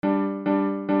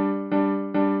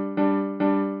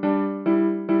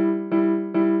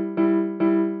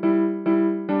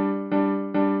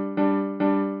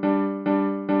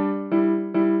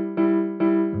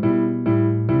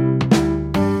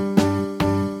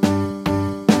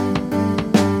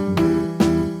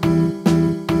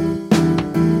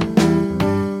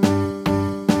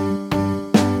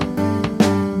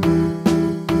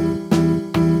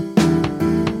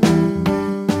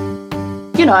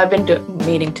I've been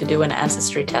meaning to do an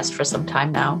ancestry test for some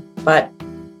time now, but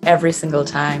every single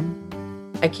time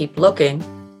I keep looking,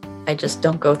 I just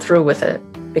don't go through with it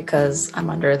because I'm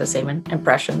under the same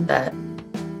impression that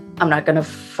I'm not going to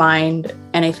find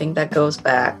anything that goes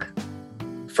back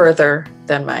further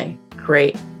than my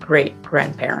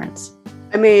great-great-grandparents.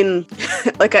 I mean,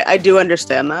 like, I do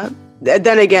understand that.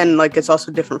 Then again, like, it's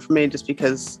also different for me just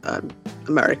because I'm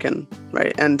American,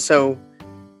 right? And so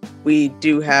we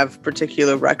do have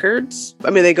particular records. I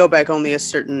mean, they go back only a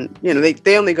certain,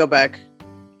 they only go back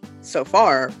so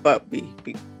far, but we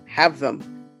have them.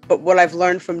 But what I've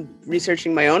learned from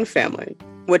researching my own family,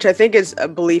 which I think is a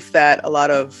belief that a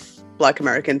lot of Black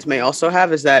Americans may also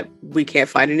have, is that we can't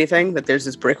find anything, that there's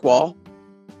this brick wall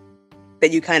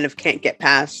that you kind of can't get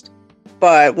past.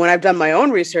 But when I've done my own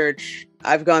research,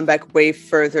 I've gone back way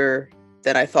further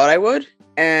than I thought I would.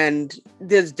 And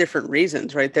there's different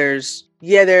reasons, right? There's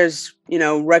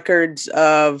records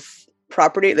of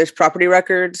property. There's property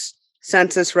records,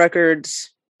 census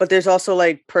records, but there's also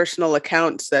like personal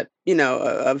accounts that,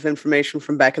 of information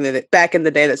from back in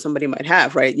the day that somebody might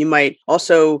have, right? You might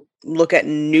also look at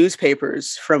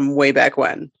newspapers from way back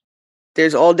when.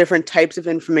 There's all different types of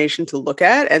information to look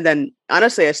at. And then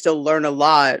honestly, I still learn a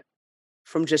lot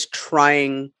from just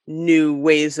trying new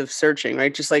ways of searching,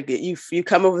 right? Just like you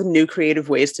come up with new creative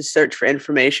ways to search for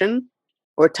information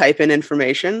or type in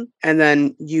information, and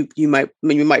then you might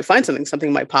find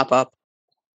something might pop up.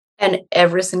 And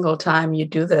every single time you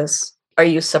do this, are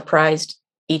you surprised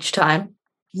each time?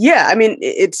 Yeah, I mean,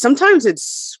 sometimes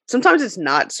it's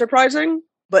not surprising,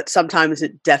 but sometimes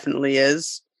it definitely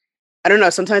is. I don't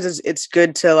know. Sometimes it's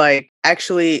good to like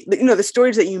actually, the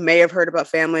stories that you may have heard about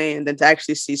family, and then to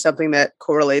actually see something that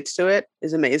correlates to it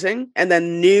is amazing. And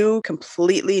then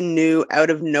completely new, out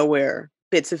of nowhere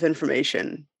bits of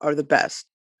information are the best.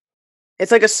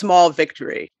 It's like a small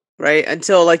victory, right?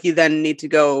 Until like you then need to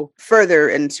go further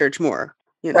and search more.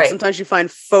 Right. Sometimes you find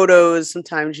photos,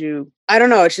 sometimes I don't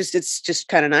know. It's just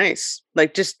kind of nice.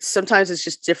 Like just sometimes it's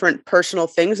just different personal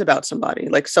things about somebody,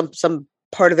 like some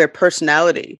part of their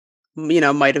personality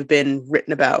might have been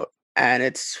written about, and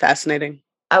it's fascinating.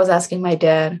 I was asking my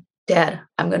dad,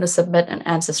 I'm going to submit an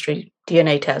ancestry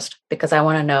DNA test because I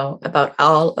want to know about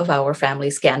all of our family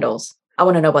scandals. I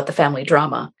want to know about the family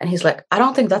drama. And he's like, I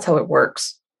don't think that's how it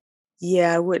works.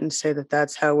 Yeah, I wouldn't say that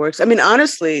that's how it works. I mean,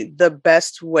 honestly, the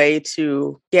best way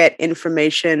to get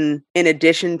information in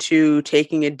addition to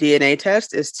taking a DNA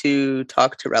test is to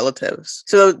talk to relatives.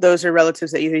 So those are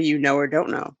relatives that either you know or don't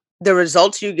know. The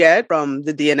results you get from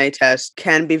the DNA test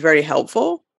can be very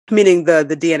helpful, meaning the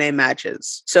DNA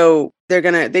matches. So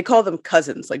they call them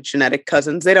cousins, like genetic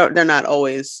cousins. They're not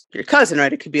always your cousin,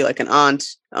 right? It could be like an aunt,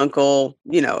 uncle,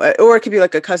 or it could be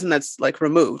like a cousin that's like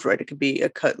removed, right? It could be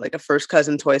like a first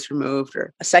cousin twice removed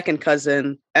or a second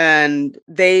cousin. And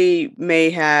they may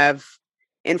have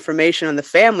information on the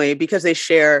family because they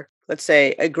share, let's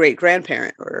say, a great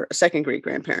grandparent or a second great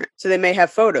grandparent. So they may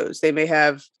have photos, they may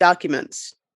have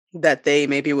documents that they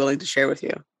may be willing to share with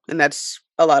you. And that's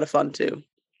a lot of fun too.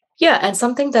 Yeah. And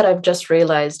something that I've just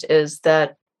realized is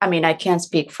that, I can't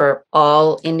speak for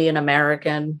all Indian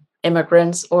American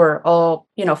immigrants or all,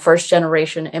 first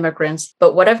generation immigrants.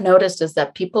 But what I've noticed is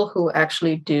that people who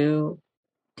actually do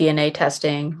DNA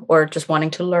testing or just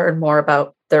wanting to learn more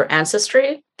about their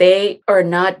ancestry, they are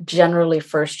not generally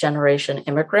first generation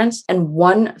immigrants. And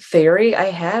one theory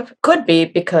I have could be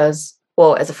because,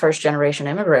 well, as a first generation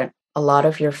immigrant, a lot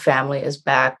of your family is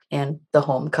back in the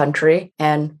home country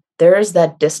and there is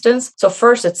that distance. So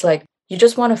first it's like, you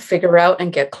just want to figure out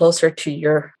and get closer to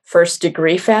your first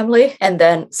degree family. And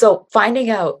then, so finding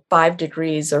out 5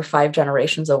 degrees or 5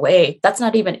 generations away, that's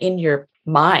not even in your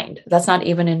mind. That's not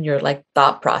even in your like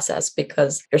thought process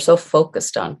because you're so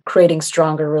focused on creating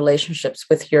stronger relationships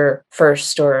with your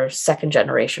first or second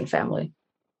generation family.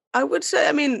 I would say,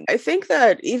 I think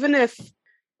that even if,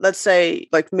 let's say,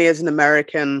 like me as an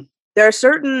American, there are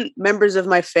certain members of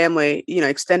my family,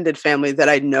 extended family that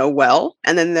I know well.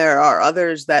 And then there are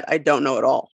others that I don't know at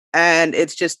all. And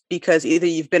it's just because either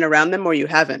you've been around them or you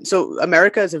haven't. So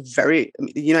the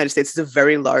United States is a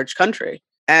very large country.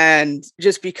 And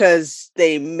just because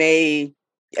they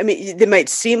might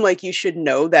seem like you should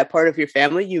know that part of your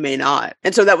family, you may not.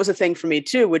 And so that was a thing for me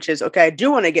too, which is, okay, I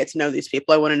do want to get to know these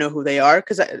people. I want to know who they are.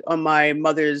 Because on my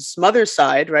mother's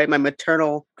side, right, my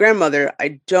maternal grandmother,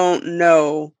 I don't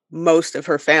know most of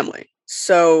her family.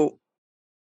 So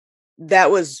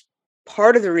that was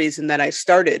part of the reason that I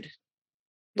started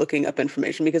looking up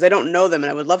information, because I don't know them and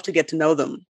I would love to get to know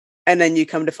them. And then you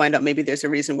come to find out maybe there's a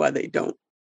reason why they don't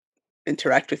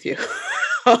interact with you.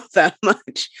 know that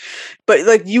much. But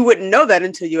like, you wouldn't know that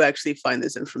until you actually find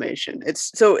this information.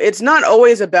 It's not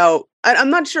always about, I'm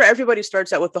not sure everybody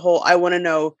starts out with the whole, I want to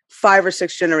know 5 or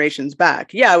 6 generations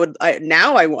back. Yeah,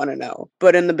 now I want to know.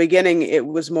 But in the beginning, it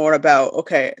was more about,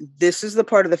 okay, this is the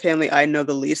part of the family I know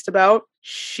the least about.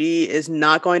 She is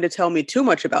not going to tell me too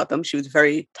much about them. She was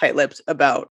very tight-lipped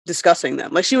about discussing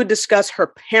them. Like, she would discuss her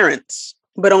parents,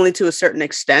 but only to a certain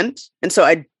extent. And so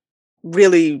I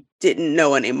really didn't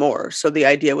know anymore. So the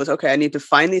idea was, okay, I need to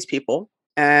find these people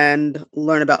and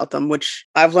learn about them, which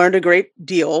I've learned a great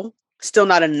deal. Still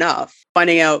not enough.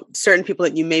 Finding out certain people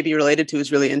that you may be related to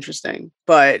is really interesting,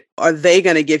 but are they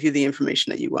going to give you the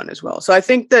information that you want as well? So I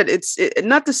think that it's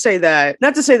not to say that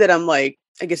I'm like,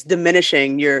 I guess,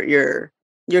 diminishing your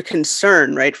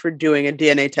concern, right, for doing a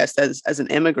DNA test as an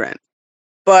immigrant,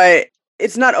 but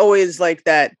it's not always like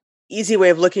that easy way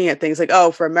of looking at things, like,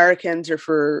 oh, for Americans or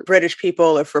for British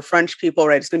people or for French people,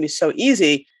 right, it's going to be so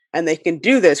easy and they can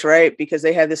do this, right, because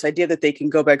they have this idea that they can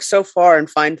go back so far and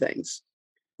find things.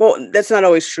 Well, that's not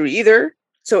always true either.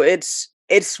 So it's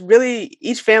really,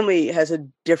 each family has a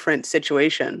different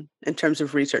situation in terms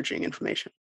of researching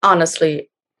information. Honestly,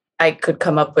 I could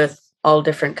come up with all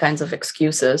different kinds of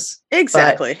excuses.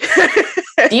 Exactly.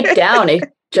 Deep down,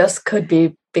 it just could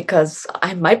be because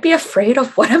I might be afraid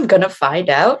of what I'm going to find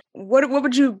out. What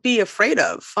would you be afraid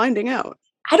of finding out?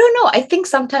 I don't know. I think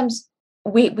sometimes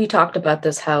we talked about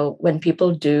this, how when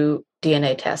people do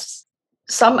DNA tests,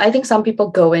 I think some people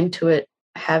go into it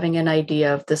having an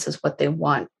idea of this is what they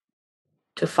want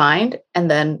to find. And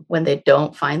then when they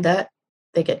don't find that,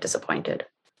 they get disappointed.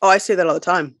 Oh, I see that all the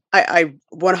time. I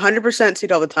 100% see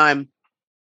it all the time,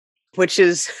 which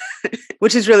is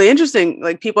really interesting.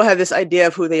 Like, people have this idea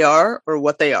of who they are or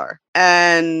what they are.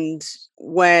 And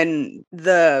when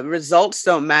the results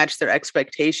don't match their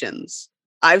expectations,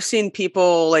 I've seen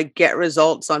people like get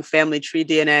results on family tree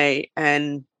DNA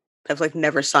and have like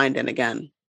never signed in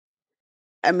again.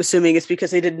 I'm assuming it's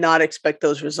because they did not expect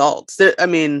those results. I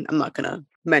mean, I'm not going to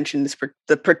mention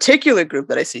the particular group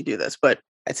that I see do this, but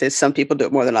I'd say some people do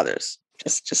it more than others.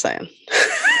 Just saying.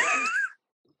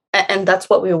 And that's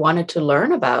what we wanted to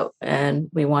learn about. And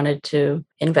we wanted to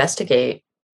investigate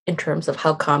in terms of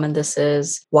how common this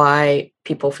is, why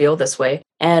people feel this way.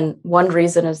 And one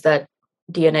reason is that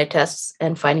DNA tests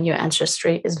and finding your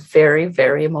ancestry is very,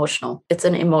 very emotional. It's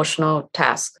an emotional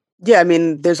task. Yeah, I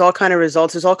mean, there's all kind of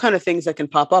results. There's all kind of things that can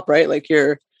pop up, right? Like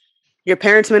your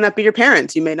parents may not be your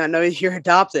parents. You may not know you're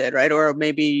adopted, right? Or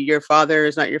maybe your father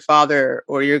is not your father,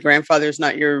 or your grandfather is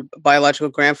not your biological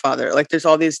grandfather. Like, there's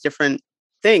all these different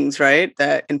things, right,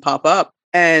 that can pop up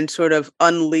and sort of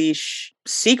unleash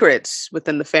secrets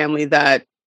within the family that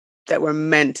were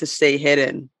meant to stay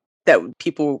hidden, that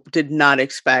people did not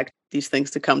expect these things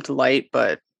to come to light,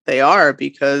 but they are,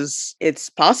 because it's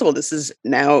possible. It's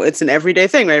an everyday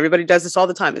thing, right? Everybody does this all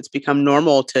the time. It's become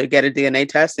normal to get a DNA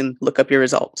test and look up your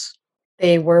results.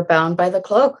 They were bound by the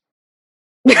cloak.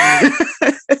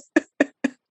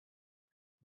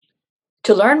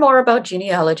 To learn more about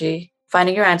genealogy,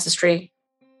 finding your ancestry,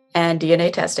 and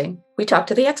DNA testing, we talked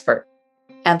to the expert,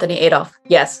 Anthony Adolph.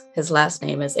 Yes, his last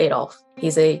name is Adolph.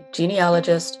 He's a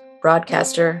genealogist,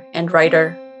 broadcaster, and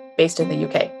writer based in the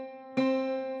UK.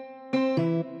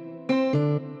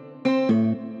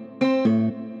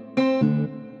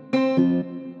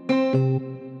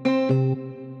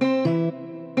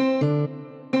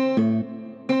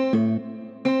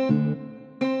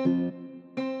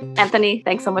 Anthony,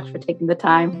 thanks so much for taking the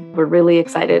time. We're really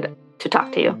excited to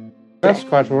talk to you. That's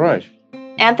quite all right.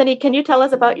 Anthony, can you tell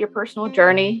us about your personal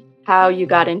journey, how you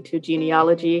got into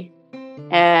genealogy,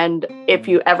 and if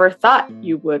you ever thought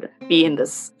you would be in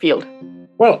this field?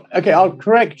 Well, okay, I'll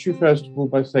correct you first of all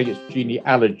by saying it's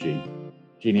genealogy,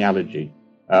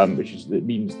 which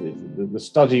means the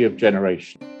study of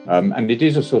generation. And it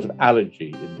is a sort of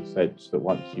allergy in the sense that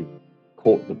once you've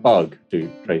caught the bug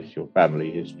to trace your family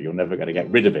history, you're never going to get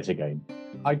rid of it again.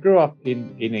 I grew up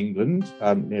in England,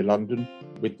 near London,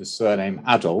 with the surname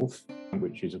Adolph,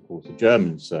 which is, of course, a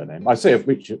German surname. I say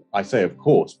of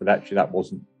course, but actually that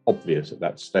wasn't obvious at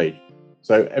that stage.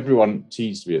 So everyone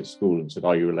teased me at school and said,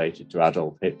 "Are you related to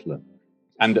Adolf Hitler?"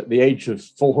 And at the age of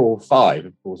 4 or 5,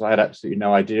 of course, I had absolutely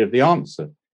no idea of the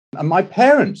answer. And my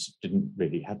parents didn't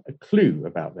really have a clue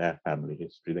about their family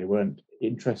history. They weren't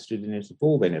interested in it at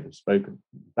all. They never spoke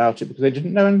about it because they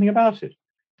didn't know anything about it.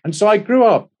 And so I grew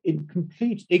up in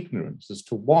complete ignorance as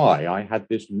to why I had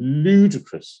this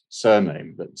ludicrous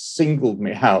surname that singled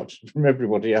me out from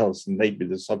everybody else and made me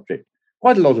the subject.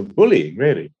 Quite a lot of bullying,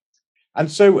 really. And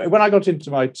so when I got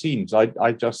into my teens,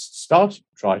 I just started to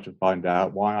try to find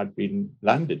out why I'd been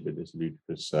landed with this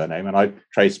ludicrous surname. And I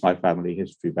traced my family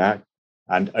history back.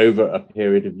 And over a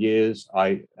period of years,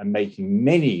 I am making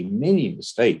many, many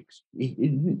mistakes.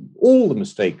 All the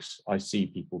mistakes I see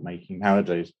people making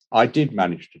nowadays. I did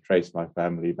manage to trace my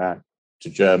family back to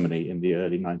Germany in the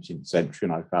early 19th century,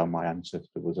 and I found my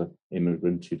ancestor was an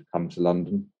immigrant who'd come to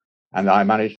London. And I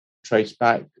managed to trace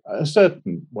back a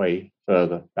certain way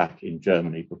further back in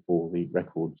Germany before the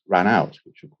records ran out,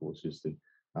 which, of course, is the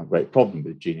great problem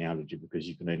with genealogy, because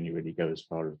you can only really go as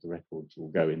far as the records will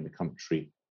go in the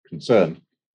country concerned.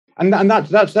 And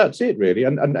that's it, really.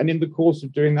 And in the course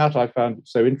of doing that, I found it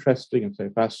so interesting and so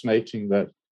fascinating that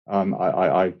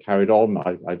I carried on.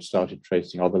 I'd started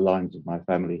tracing other lines of my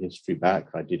family history back.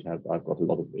 I've got a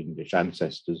lot of English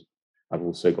ancestors. I've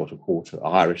also got a quarter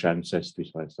Irish ancestry,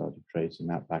 so I started tracing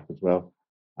that back as well.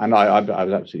 And I was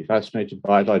absolutely fascinated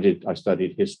by it. I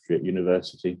studied history at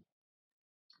university,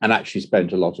 and actually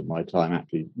spent a lot of my time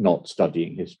actually not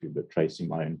studying history, but tracing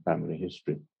my own family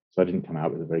history. So I didn't come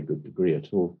out with a very good degree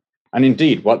at all. And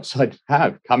indeed, once had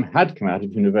come out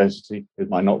of university with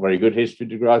my not very good history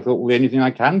degree, I thought, well, the only thing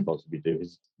I can possibly do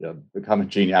is become a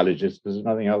genealogist, because there's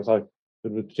nothing else I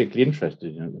was particularly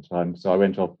interested in at the time. So I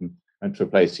went off and went to a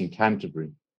place in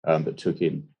Canterbury that took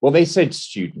in, well, they said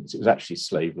students. It was actually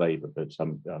slave labour, but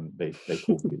they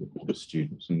called it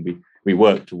students. And we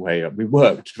worked away. We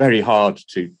worked very hard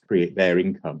to create their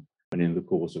income. And in the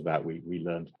course of that, we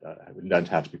learned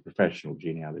how to be professional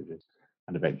genealogists.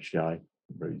 And eventually I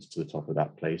rose to the top of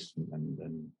that place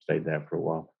and stayed there for a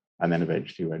while. And then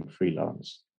eventually went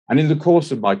freelance. And in the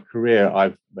course of my career,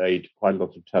 I've made quite a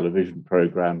lot of television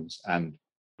programs and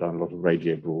done a lot of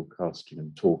radio broadcasting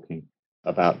and talking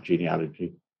about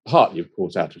genealogy, partly, of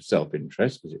course, out of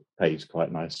self-interest, because it pays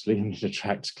quite nicely and it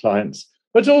attracts clients,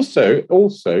 but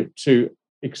also to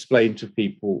explain to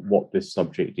people what this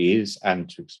subject is and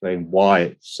to explain why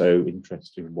it's so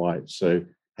interesting, why it's so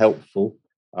helpful.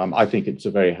 I think it's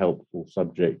a very helpful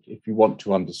subject. If you want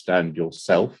to understand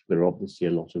yourself, there are obviously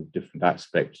a lot of different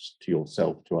aspects to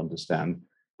yourself to understand,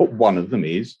 but one of them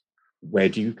is, where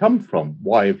do you come from?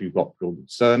 Why have you got your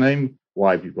surname?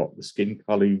 Why have you got the skin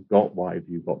color you've got? Why have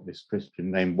you got this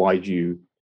Christian name? Why do you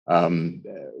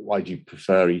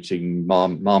prefer eating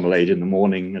marmalade in the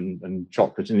morning and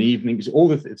chocolate in the evenings?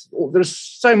 There's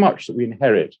so much that we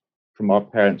inherit from our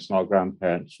parents and our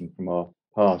grandparents and from our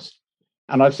past.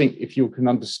 And I think if you can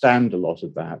understand a lot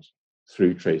of that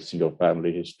through tracing your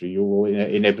family history, you will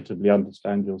inevitably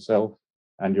understand yourself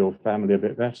and your family a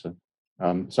bit better.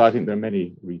 So I think there are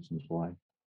many reasons why.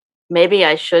 Maybe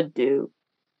I should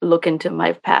look into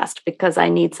my past, because I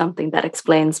need something that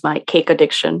explains my cake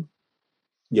addiction.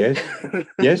 Yes.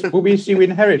 Well, we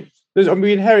inherit.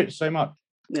 We inherit so much.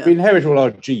 Yeah. We inherit all our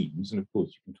genes, and of course,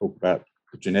 you can talk about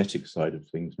the genetic side of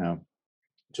things now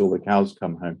until the cows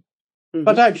come home. Mm-hmm.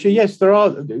 But actually, yes,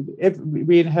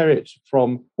 we inherit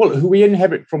from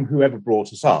whoever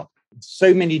brought us up.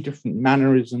 So many different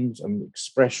mannerisms and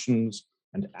expressions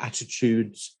and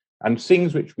attitudes and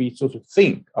things which we sort of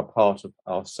think are part of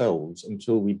ourselves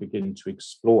until we begin to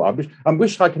explore. I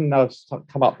wish I can now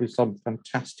come up with some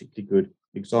fantastically good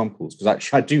examples, because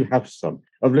actually I do have some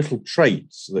of little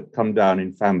traits that come down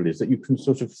in families that you can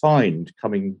sort of find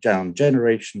coming down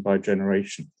generation by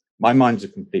generation. My mind's a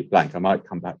complete blank. I might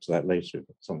come back to that later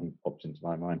if something pops into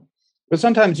my mind. But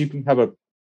sometimes you can have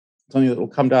something that will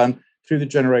come down through the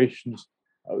generations,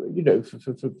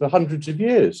 for hundreds of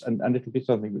years, and it'll be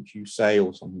something which you say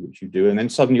or something which you do, and then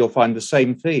suddenly you'll find the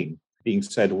same thing being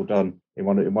said or done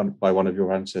by one of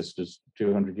your ancestors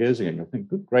 200 years ago, and you'll think,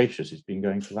 good gracious, it's been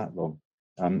going for that long.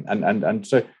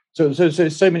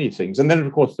 So many things. And then,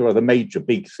 of course, there are the major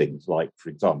big things, like, for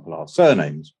example, our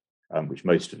surnames, which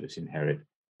most of us inherit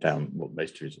down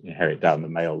the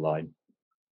male line,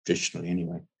 traditionally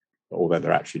anyway. Although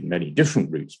there are actually many different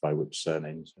routes by which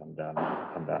surnames come down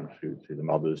through the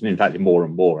mothers. And in fact, more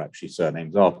and more, actually,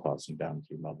 surnames are passing down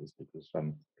through mothers, because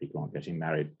some people aren't getting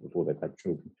married before they've had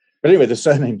children. But anyway, the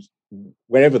surnames,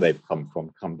 wherever they've come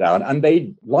from, come down, and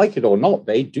they, like it or not,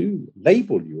 they do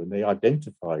label you and they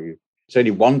identify you. It's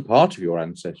only one part of your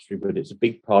ancestry, but it's a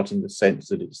big part in the sense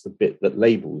that it's the bit that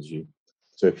labels you.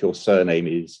 So if your surname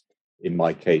is, in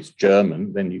my case,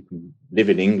 German, then you can live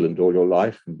in England all your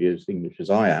life and be as English as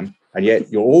I am. And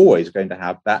yet you're always going to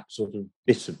have that sort of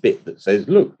bit that says,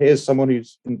 look, here's someone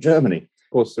who's from Germany. Of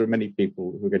course, there are many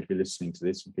people who are going to be listening to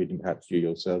this, including perhaps you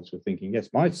yourselves, who are thinking, yes,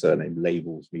 my surname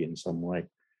labels me in some way.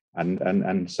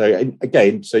 And so,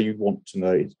 again, so you want to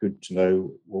know, it's good to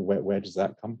know, well, where does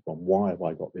that come from? Why have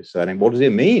I got this surname? What does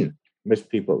it mean? Most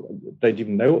people don't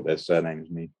even know what their surnames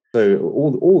mean. So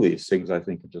all these things, I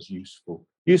think, are just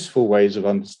useful ways of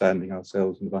understanding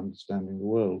ourselves and of understanding the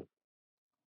world.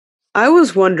 I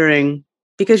was wondering,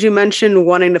 Because you mentioned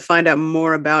wanting to find out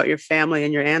more about your family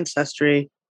and your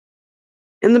ancestry.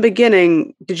 In the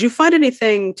beginning, did you find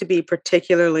anything to be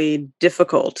particularly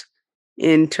difficult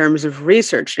in terms of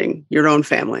researching your own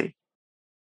family?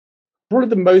 Probably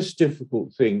the most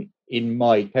difficult thing in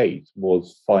my case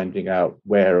was finding out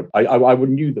where I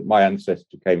knew that my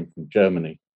ancestor came from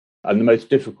Germany. And the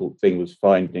most difficult thing was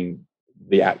finding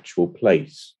the actual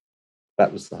place.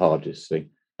 That was the hardest thing.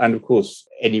 And of course,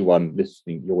 anyone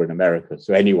listening, you're in America,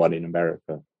 so anyone in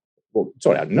America, well,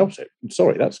 sorry, I'm not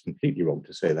sorry, that's completely wrong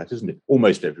to say that, isn't it?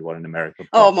 Almost everyone in America,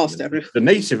 Almost everyone. The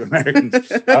Native Americans,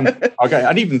 okay,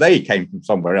 and even they came from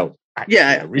somewhere else,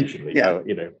 actually, originally,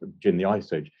 during the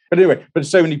Ice Age. But anyway,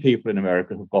 so many people in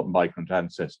America have got migrant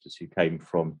ancestors who came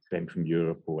from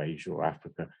Europe or Asia or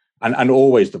Africa. And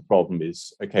always the problem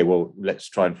is, okay, well, let's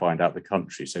try and find out the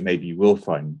country. So maybe you will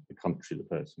find the country the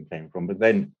person came from. But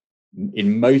then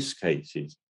in most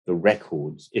cases, the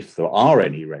records, if there are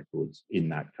any records in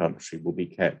that country, will be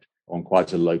kept on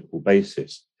quite a local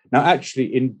basis. Now,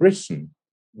 actually, in Britain,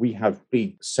 we have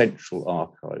big central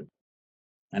archives.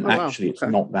 And it's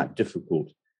not that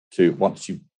difficult to, once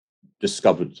you've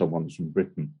discovered someone's from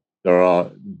Britain,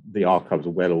 the archives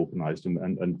are well organized,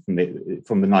 and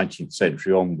from the 19th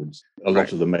century onwards, a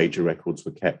lot of the major records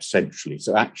were kept centrally.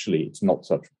 So actually, it's not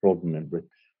such a problem in Britain.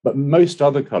 But most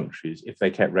other countries, if they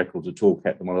kept records at all,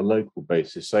 kept them on a local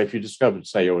basis. So if you discovered,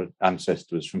 say, your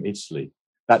ancestor was from Italy,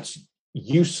 that's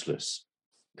useless,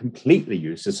 completely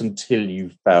useless, until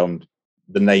you've found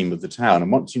the name of the town.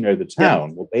 And once you know the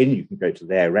town, well, then you can go to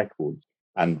their records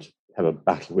and have a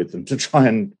battle with them to try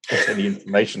and get any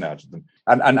information out of them.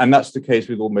 And that's the case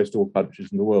with almost all countries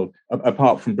in the world,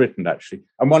 apart from Britain, actually.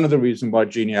 And one of the reasons why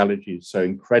genealogy is so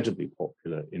incredibly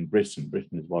popular in Britain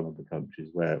is one of the countries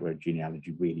where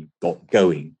genealogy really got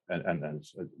going, and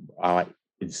our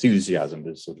enthusiasm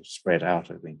has sort of spread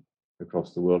out, I think,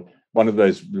 across the world. One of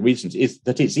those reasons is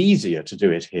that it's easier to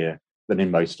do it here than in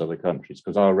most other countries,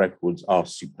 because our records are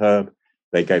superb.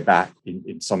 They go back,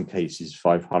 in some cases,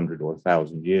 500 or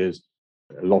 1,000 years.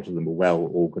 A lot of them are well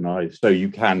organized. So you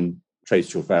can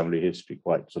trace your family history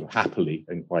quite sort of happily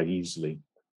and quite easily.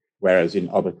 Whereas in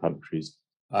other countries,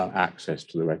 access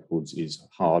to the records is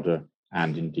harder.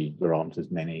 And indeed, there aren't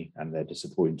as many, and they're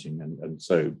disappointing. And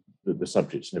so the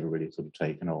subject's never really sort of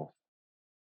taken off.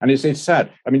 And it's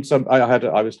sad. I mean,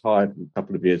 I was hired a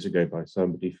couple of years ago by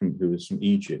somebody who was from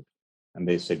Egypt. And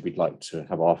they said, we'd like to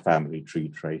have our family tree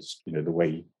traced, the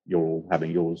way you're all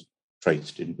having yours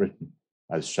traced in Britain,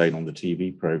 as shown on the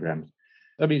TV programs.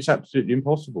 I mean, it's absolutely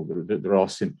impossible. There are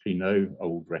simply no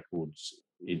old records,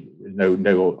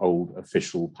 no old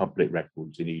official public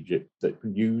records in Egypt that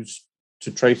can use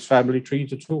to trace family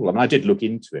trees at all. I mean, I did look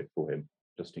into it for him,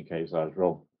 just in case I was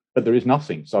wrong. But there is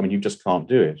nothing. So, I mean, you just can't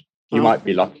do it. You might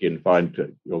be lucky and find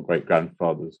that your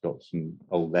great-grandfather's got some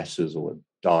old letters or a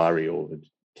diary or had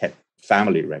kept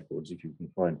family records, if you can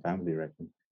find family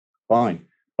records, fine.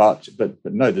 But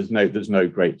no, there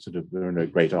are no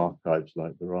great archives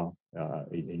like there are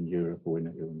in Europe or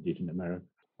indeed in America.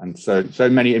 And so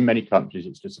in many countries,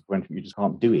 it's disappointing. You just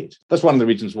can't do it. That's one of the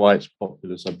reasons why it's a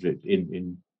popular subject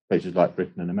in places like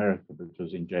Britain and America,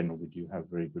 because in general, we do have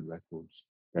very good records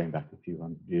going back a few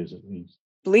hundred years at least.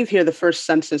 I believe here the first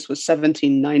census was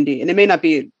 1790, and it may not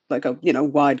be like a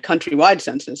wide countrywide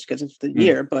census because of the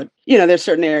year, but there's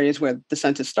certain areas where the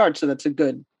census starts, so that's a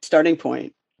good starting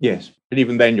point. Yes, but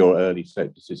even then, your early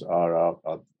censuses are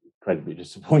incredibly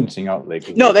disappointing, aren't they?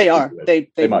 No, they are. They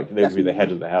might be the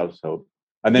head of the household.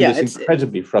 And then this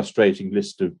incredibly frustrating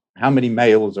list of how many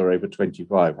males are over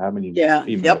 25, how many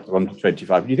females are under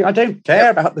 25. You think, I don't care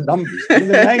about the numbers, give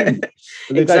the names.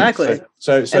 Exactly.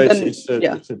 So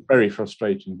it's a very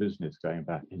frustrating business going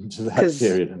back into that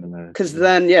period in America. Because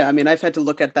then, I've had to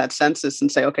look at that census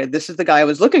and say, okay, this is the guy I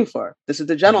was looking for. This is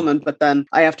the gentleman. But then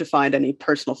I have to find any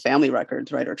personal family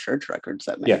records, right, or church records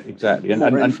that make exactly. And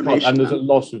there's a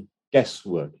lot of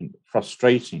guesswork,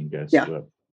 frustrating guesswork.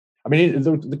 I mean,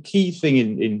 the key thing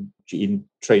in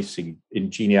tracing,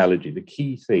 in genealogy, the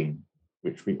key thing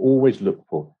which we always look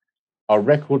for are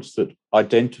records that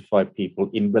identify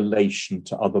people in relation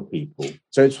to other people.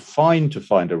 So it's fine to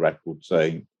find a record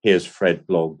saying, here's Fred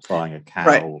Bloggs buying a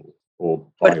cow or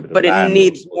buying a bit of land. But it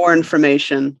needs more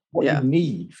information. What you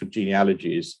need for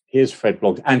genealogy is, here's Fred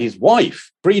Bloggs and his wife,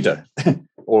 Frida,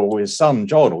 or his son,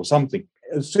 John, or something.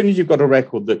 As soon as you've got a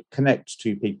record that connects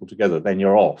two people together, then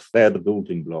you're off. They're the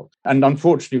building blocks. And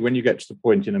unfortunately, when you get to the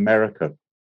point in America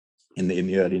in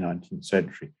the early 19th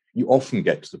century, you often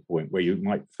get to the point where you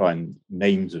might find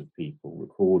names of people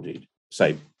recorded,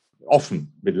 say, often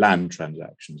with land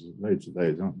transactions. There's loads of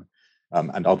those, aren't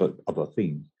there? And other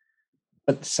things.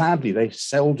 But sadly, they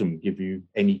seldom give you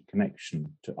any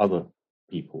connection to other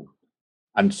people.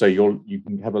 And so you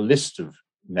can have a list of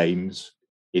names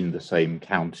in the same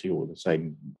county or the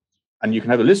same, and you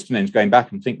can have a list of names going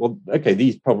back and think, well, okay,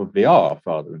 these probably are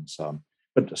father and son.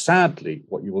 But sadly,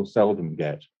 what you will seldom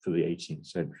get for the 18th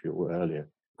century or earlier,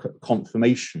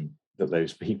 confirmation that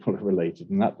those people are related.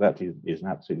 And that is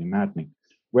absolutely maddening.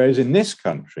 Whereas in this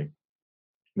country,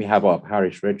 we have our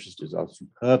parish registers, our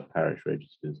superb parish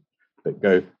registers that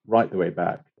go right the way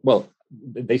back. Well,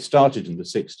 they started in the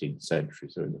 16th century,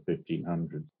 so in the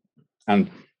 1500s. And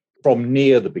from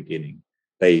near the beginning,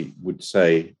 they would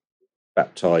say,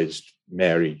 baptized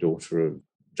Mary, daughter of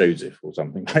Joseph, or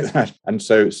something like that. And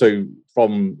so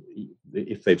from,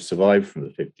 if they've survived from the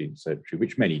 15th century,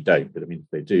 which many don't, but I mean, if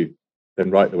they do,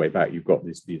 then right the way back, you've got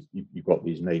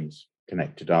these names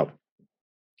connected up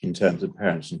in terms of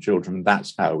parents and children.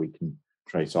 That's how we can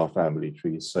trace our family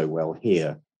trees so well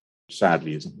here.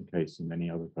 Sadly, isn't the case in many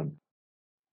other countries.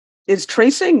 Is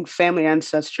tracing family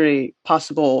ancestry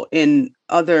possible in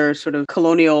other sort of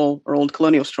colonial or old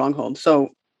colonial strongholds?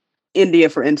 So India,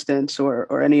 for instance,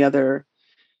 or any other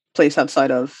place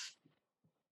outside of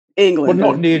England?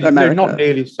 Well, not nearly. America. No, not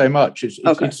nearly so much. It's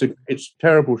a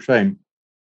terrible shame.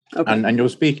 Okay. And you're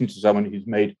speaking to someone who's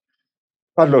made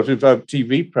quite a lot of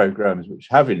TV programs which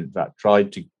have, in fact,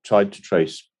 tried to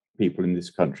trace people in this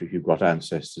country who've got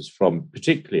ancestors from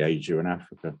particularly Asia and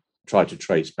Africa, try to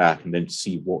trace back and then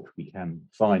see what we can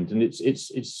find. And it's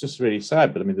just really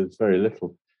sad. But I mean, there's very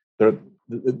little.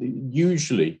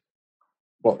 Usually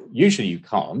you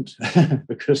can't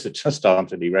because there just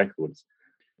aren't any records.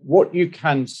 What you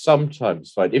can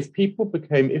sometimes find, if people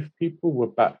were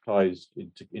baptized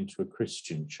into a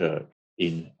Christian church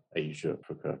in Asia,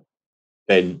 Africa,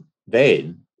 then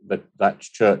that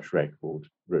church record,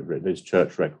 those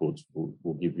church records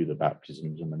will give you the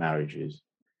baptisms and the marriages.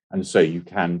 And so you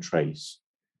can trace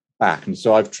back. And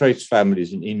so I've traced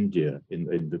families in India,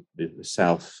 in the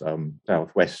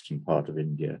southwestern part of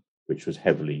India, which was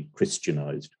heavily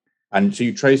Christianized. And so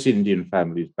you trace Indian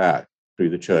families back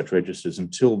through the church registers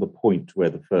until the point where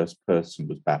the first person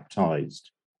was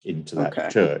baptized into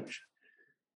that church.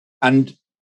 And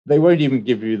they won't even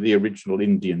give you the original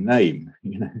Indian name,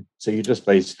 So you just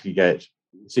basically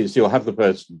so you'll have the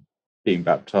person being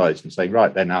baptized and saying,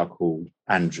 right, they're now called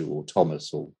Andrew or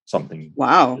Thomas or something.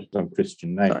 Wow. Some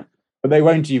Christian name. Sorry. But they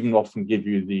won't even often give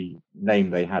you the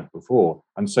name they had before.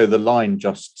 And so the line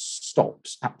just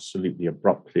stops absolutely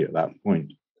abruptly at that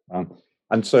point.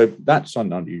 And so that's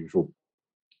unusual.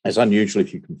 It's unusual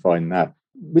if you can find that.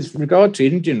 With regard to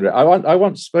Indian, I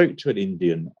once spoke to an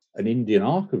Indian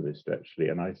archivist, actually,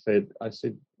 and I said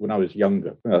when I was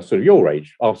younger, sort of your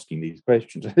age, asking these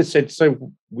questions, I said,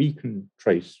 so we can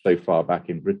trace so far back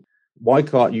in Britain. Why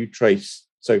can't you trace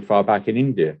so far back in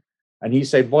India? And he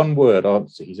said one word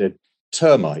answer. He said,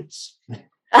 termites.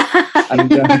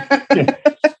 And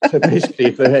so basically,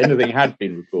 if anything had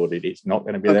been recorded, it's not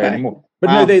going to be there anymore.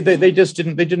 But no, they just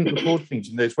didn't. They didn't record things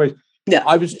in those ways. Yeah,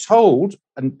 I was told,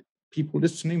 and people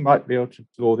listening might be able to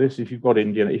explore this. If you've got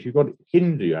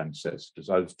Hindu ancestors,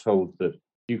 I was told that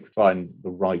you could find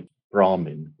the right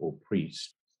Brahmin or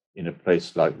priest in a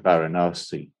place like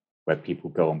Varanasi, where people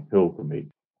go on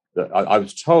pilgrimage. That I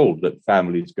was told that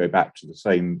families go back to the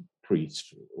same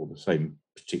priest or the same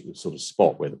particular sort of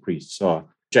spot where the priests are,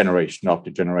 generation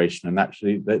after generation, and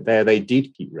actually there they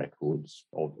did keep records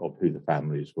of who the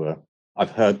families were.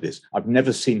 I've heard this. I've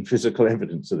never seen physical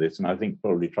evidence of this, and I think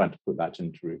probably trying to put that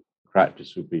into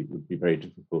practice would be very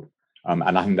difficult.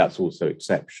 And I think that's also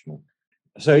exceptional.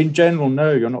 So in general,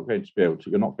 no, you're not going to be able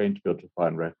to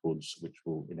find records which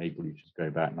will enable you to go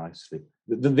back nicely.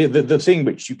 The thing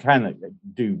which you can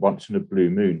do once in a blue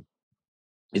moon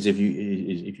is if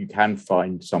you can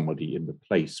find somebody in the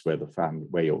place where the family,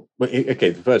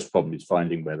 the first problem is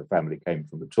finding where the family came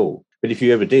from at all. But if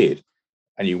you ever did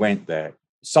and you went there,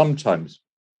 sometimes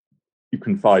you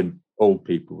can find old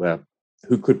people there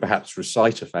who could perhaps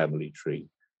recite a family tree,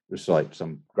 recite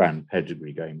some grand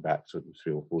pedigree going back sort of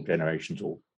 3 or 4 generations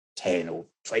or 10 or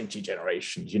 20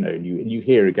 generations, and you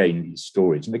hear again these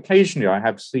stories. And occasionally I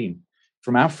have seen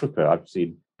from Africa, I've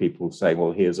seen people saying,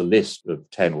 well, here's a list of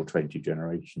 10 or 20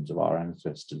 generations of our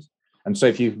ancestors. And so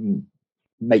if you can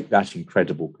make that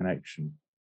incredible connection,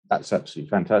 that's absolutely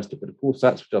fantastic. But of course,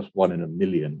 that's just 1 in a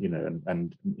million,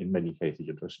 and in many cases,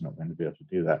 you're just not going to be able to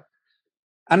do that.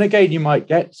 And again, you might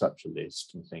get such a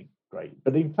list and think, great.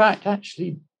 But in fact,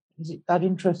 actually, is it that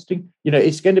interesting?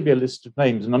 It's going to be a list of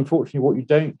names. And unfortunately, what you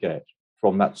don't get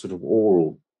from that sort of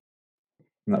oral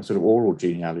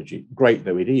genealogy, great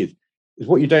though it is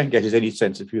what you don't get is any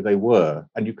sense of who they were.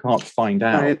 And you can't find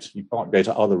out. Right. You can't go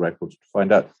to other records to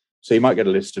find out. So you might get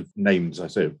a list of names, I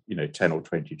say, 10 or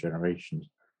 20 generations,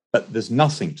 but there's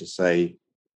nothing to say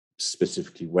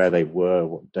specifically where they were,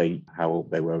 what date, how old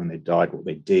they were when they died, what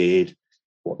they did,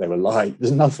 what they were like.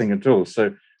 There's nothing at all.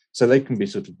 So they can be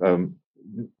sort of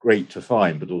great to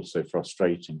find, but also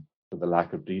frustrating for the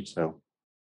lack of detail.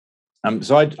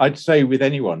 So I'd say with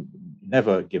anyone,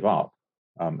 never give up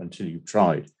until you've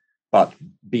tried, but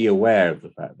be aware of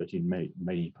the fact that in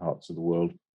many parts of the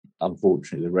world,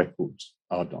 unfortunately, the records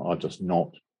are just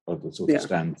not of the sort of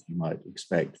standards you might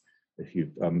expect if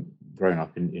you've grown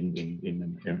up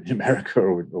in America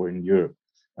or in Europe,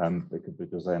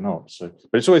 because they're not. So,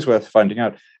 but it's always worth finding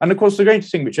out. And of course, the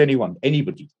greatest thing which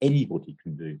anybody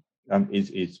can do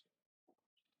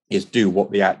is do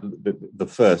what the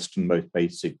first and most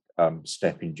basic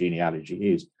step in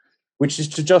genealogy is, which is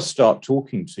to just start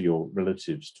talking to your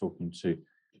relatives, talking to,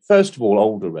 first of all,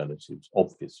 older relatives,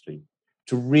 obviously,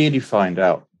 to really find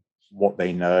out what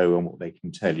they know and what they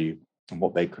can tell you and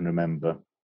what they can remember,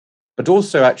 but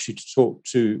also actually to talk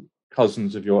to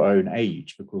cousins of your own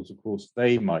age, because, of course,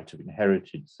 they might have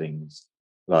inherited things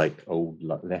like old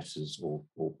letters or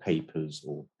papers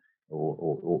or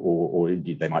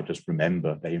indeed they might just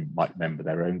remember. They might remember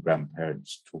their own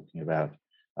grandparents talking about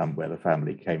where the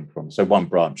family came from. So one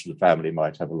branch of the family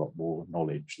might have a lot more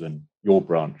knowledge than your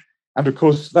branch. And of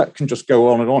course, that can just go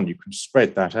on and on. You can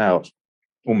spread that out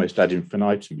almost ad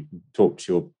infinitum. You can talk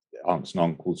to your aunts and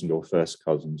uncles and your first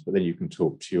cousins, but then you can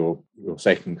talk to your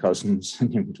second cousins,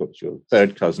 and you can talk to your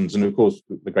third cousins. And of course,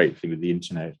 the great thing with the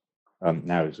internet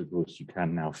now is, of course, you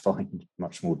can now find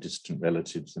much more distant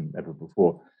relatives than ever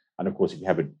before. And of course, if you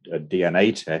have a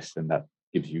DNA test, then that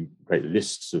gives you great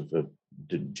lists of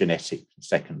genetic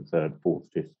second, third, fourth,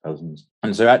 fifth cousins.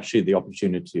 And so actually the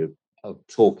opportunity of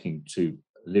talking to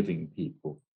living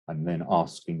people and then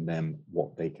asking them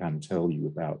what they can tell you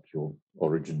about your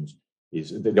origins,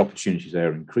 is the opportunities there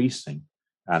are increasing.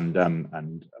 And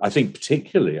I think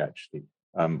particularly actually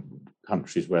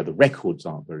countries where the records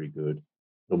aren't very good,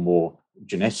 the more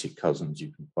genetic cousins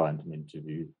you can find and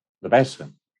interview, the better.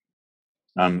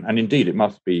 And indeed, it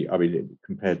must be, I mean,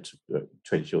 compared to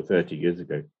 20 or 30 years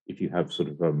ago, if you have sort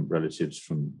of relatives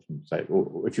from say,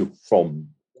 or if you're from,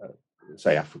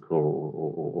 say, Africa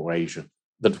or Asia,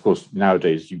 that, of course,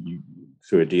 nowadays, you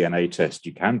through a DNA test,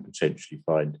 you can potentially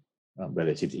find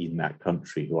relatives in that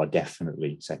country who are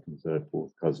definitely second, third,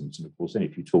 fourth cousins. And of course, then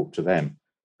if you talk to them,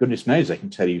 goodness knows they can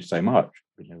tell you so much.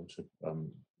 Being able to,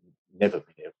 never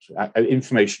been able to,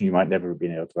 information you might never have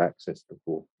been able to access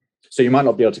before. So you might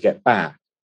not be able to get back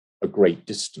a great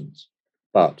distance,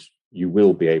 but you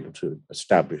will be able to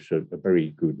establish a very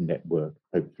good network,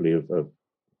 hopefully, of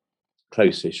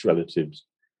closest relatives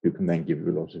who can then give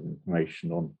you a lot of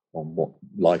information on what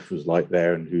life was like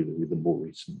there and who the more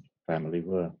recent family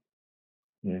were.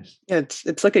 Yes. Yeah,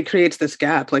 it's like it creates this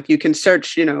gap. Like you can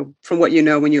search, from what you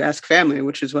know when you ask family,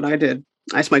 which is what I did.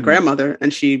 I asked my grandmother,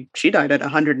 and she died at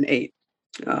 108.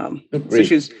 So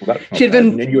she'd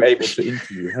been. And you were able to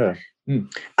interview her.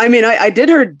 I mean, I did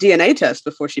her DNA test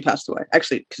before she passed away,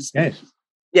 actually. Yes.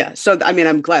 Yeah. So, I mean,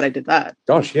 I'm glad I did that.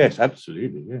 Gosh, yes,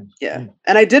 absolutely. Yes. Yeah.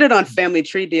 And I did it on Family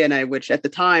Tree DNA, which at the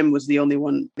time was the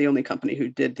only company who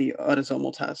did the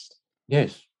autosomal test.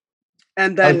 Yes.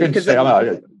 And then because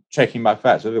I'm checking my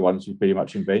facts, they're the ones who pretty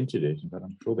much invented it, but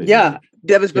I'm sure they did.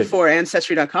 That was before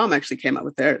Ancestry.com actually came out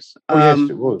with theirs. Yes,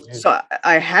 it was. Yes. So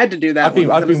I had to do that. I've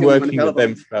been working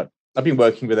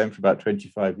with them for about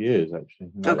 25 years, actually.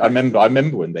 Okay. I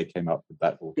remember when they came up with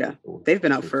that. They've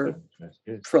been out for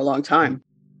a long time.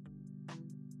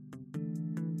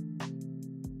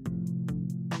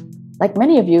 Like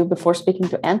many of you, before speaking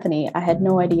to Anthony, I had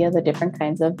no idea the different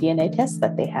kinds of DNA tests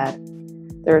that they had.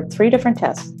 There are 3 different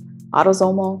tests: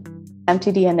 autosomal,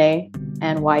 mtDNA,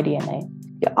 and yDNA.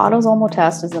 The autosomal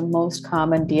test is the most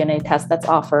common DNA test that's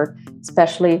offered,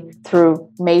 especially through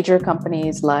major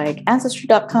companies like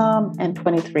Ancestry.com and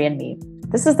 23andMe.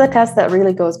 This is the test that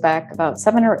really goes back about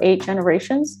 7 or 8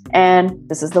 generations. And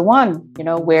this is the one,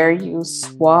 where you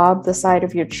swab the side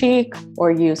of your cheek or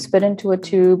you spit into a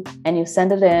tube and you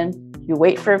send it in, you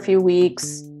wait for a few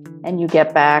weeks, and you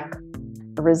get back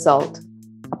a result,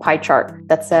 a pie chart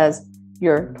that says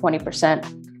you're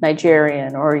 20%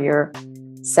 Nigerian or you're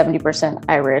 70%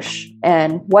 Irish,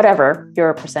 and whatever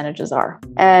your percentages are.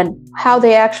 And how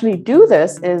they actually do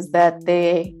this is that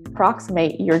they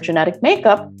approximate your genetic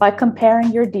makeup by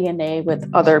comparing your DNA with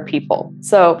other people.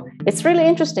 So it's really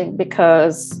interesting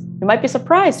because you might be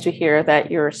surprised to hear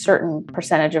that you're a certain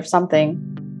percentage of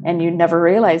something and you never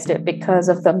realized it because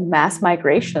of the mass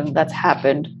migration that's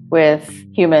happened with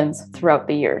humans throughout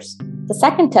the years. The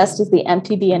second test is the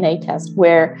mtDNA test,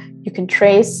 where you can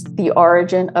trace the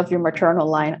origin of your maternal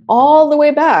line all the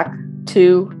way back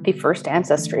to the first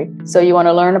ancestry. So you want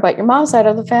to learn about your mom's side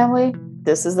of the family,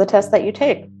 this is the test that you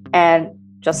take. And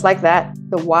just like that,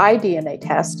 the Y-DNA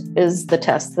test is the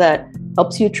test that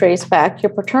helps you trace back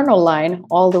your paternal line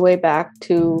all the way back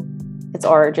to its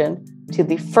origin, to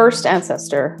the first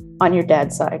ancestor on your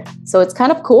dad's side. So it's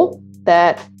kind of cool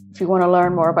that if you want to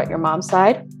learn more about your mom's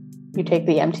side, you take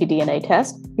the mtDNA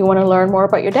test. You want to learn more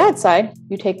about your dad's side,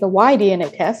 you take the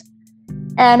Y-DNA test.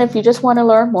 And if you just want to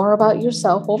learn more about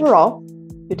yourself overall,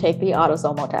 you take the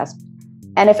autosomal test.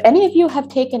 And if any of you have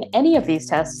taken any of these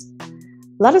tests,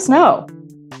 let us know.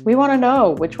 We want to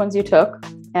know which ones you took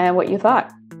and what you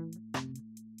thought.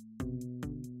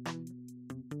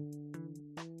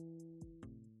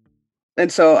 And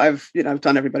so I've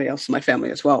done everybody else in my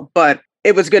family as well, but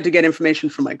it was good to get information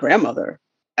from my grandmother.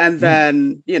 And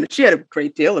then, she had a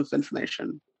great deal of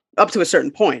information up to a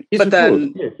certain point. Yes, but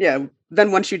then, yeah.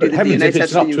 Then once you do the Heavens, DNA if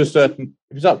it's test, if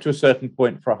it's up to a certain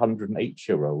point for a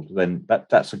 108-year-old, then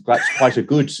that's quite a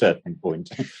good certain point,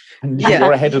 and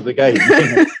you're ahead of the game.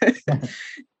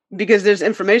 Because there's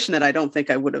information that I don't think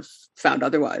I would have found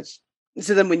otherwise.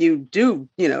 So then when you do,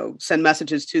 send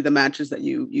messages to the matches that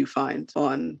you find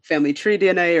on family tree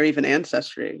DNA or even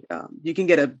ancestry, you can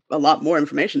get a lot more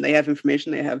information. They have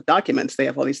information, they have documents, they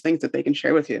have all these things that they can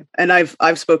share with you. And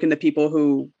I've spoken to people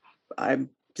who I'm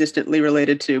distantly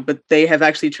related to, but they have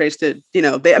actually traced it,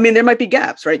 there might be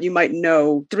gaps, right? You might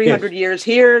know 300 years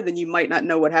here, then you might not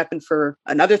know what happened for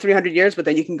another 300 years, but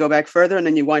then you can go back further and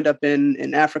then you wind up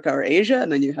in Africa or Asia,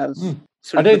 and then you have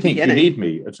I don't think you need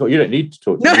me at all. You don't need to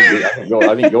talk to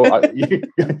me.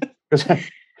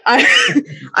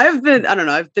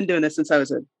 I've been doing this since I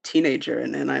was a teenager,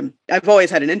 and I've always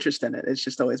had an interest in it. It's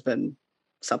just always been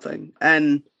something.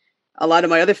 And a lot of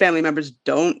my other family members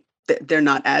they're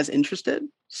not as interested.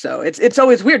 So it's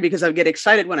always weird because I get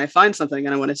excited when I find something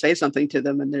and I want to say something to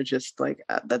them, and they're just like,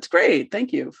 "That's great,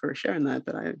 thank you for sharing that."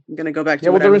 But I'm going to go back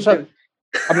to what I was doing.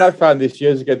 I found this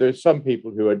years ago. There are some people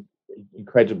who are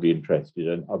incredibly interested,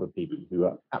 and other people who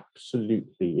are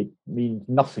it means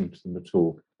nothing to them at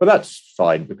all. But that's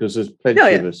fine, because there's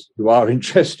plenty of us who are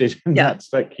interested, and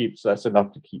that's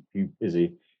enough to keep you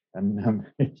busy. And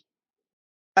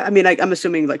I'm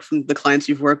assuming, like, from the clients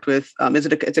you've worked with,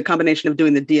 it's a combination of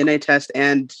doing the DNA test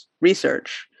and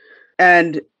research.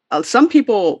 And some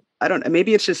people, I don't know,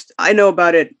 maybe it's just, I know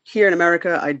about it here in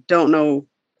America. I don't know,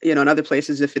 in other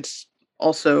places if it's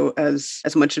also as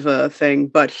much of a thing.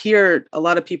 But here, a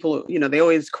lot of people, they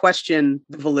always question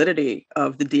the validity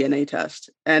of the DNA test,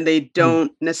 and they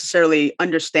don't necessarily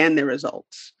understand their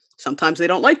results. Sometimes they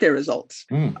don't like their results.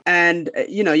 And,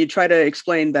 you try to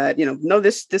explain that, no,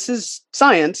 this is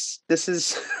science. This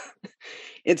is,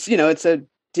 it's a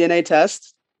DNA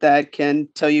test that can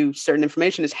tell you certain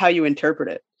information. Is how you interpret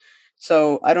it.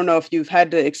 So I don't know if you've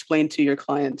had to explain to your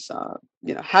clients,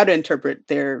 how to interpret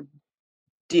their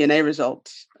DNA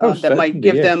results that might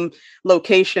give them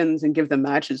locations and give them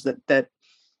matches that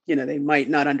they might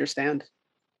not understand.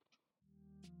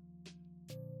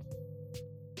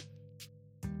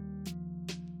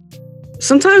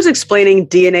 Sometimes explaining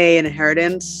DNA and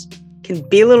inheritance can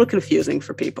be a little confusing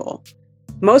for people.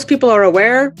 Most people are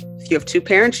aware if you have two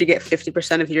parents, you get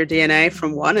 50% of your DNA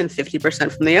from one and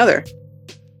 50% from the other.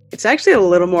 It's actually a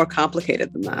little more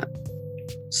complicated than that.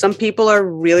 Some people are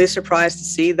really surprised to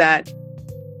see that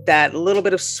little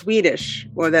bit of Swedish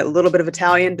or that little bit of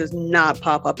Italian does not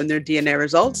pop up in their DNA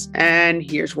results, and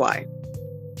here's why.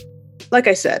 Like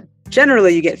I said,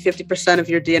 generally you get 50% of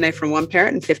your DNA from one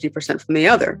parent and 50% from the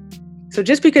other. So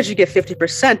just because you get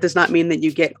 50% does not mean that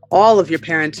you get all of your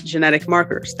parents' genetic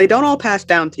markers. They don't all pass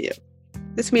down to you.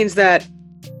 This means that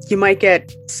you might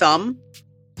get some,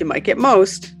 you might get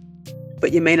most,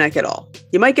 but you may not get all.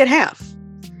 You might get half,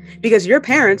 because your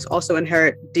parents also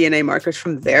inherit DNA markers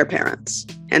from their parents,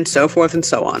 and so forth and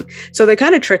so on. So they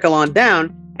kind of trickle on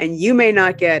down, and you may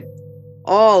not get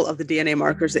all of the DNA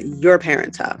markers that your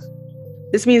parents have.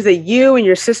 This means that you and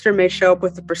your sister may show up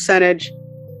with a percentage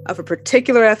of a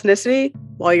particular ethnicity,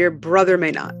 while your brother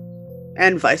may not,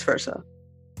 and vice versa.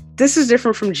 This is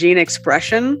different from gene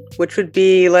expression, which would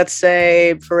be, let's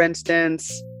say, for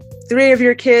instance, 3 of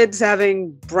your kids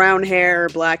having brown hair,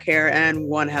 black hair, and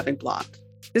 1 having blonde.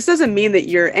 This doesn't mean that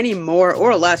you're any more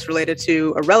or less related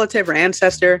to a relative or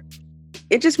ancestor.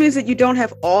 It just means that you don't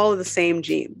have all of the same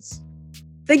genes.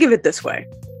 Think of it this way.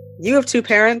 You have 2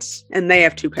 parents, and they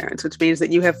have 2 parents, which means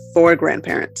that you have 4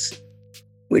 grandparents,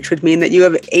 which would mean that you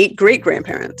have 8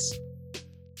 great-grandparents.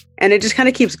 And it just kind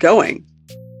of keeps going.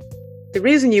 The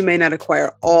reason you may not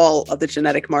acquire all of the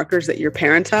genetic markers that your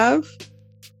parents have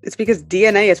It's because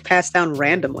DNA is passed down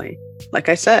randomly. Like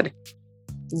I said,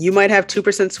 you might have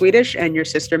 2% Swedish and your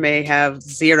sister may have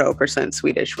 0%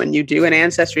 Swedish when you do an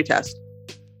ancestry test.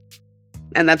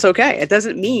 And that's okay. It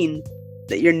doesn't mean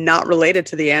that you're not related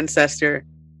to the ancestor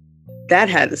that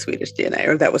had the Swedish DNA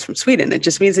or that was from Sweden. It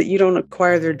just means that you don't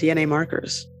acquire their DNA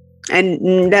markers.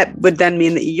 And that would then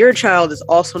mean that your child is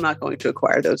also not going to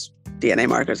acquire those DNA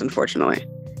markers, unfortunately.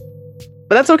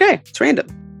 But that's okay. It's random.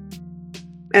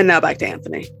 And now back to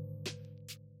Anthony.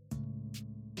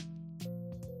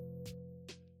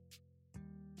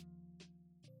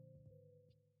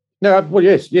 No, well,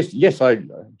 yes, I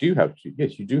do have to.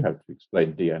 Yes, you do have to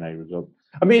explain DNA results.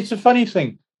 I mean, it's a funny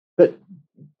thing that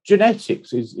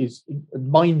genetics is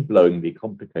mind-blowingly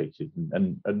complicated,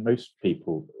 and most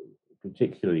people,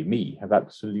 particularly me, have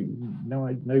absolutely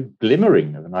no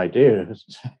glimmering of an idea as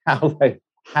to how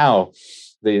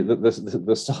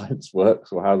the science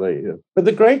works or how they. But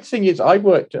the great thing is, I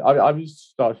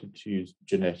started to use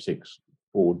genetics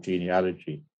for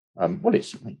genealogy. Well,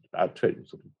 it's about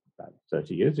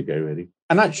 30 years ago, really.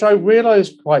 And actually, I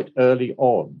realized quite early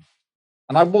on,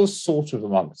 and I was sort of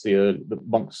amongst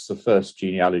the first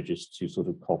genealogists who sort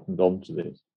of cottoned onto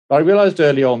this. But I realized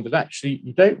early on that actually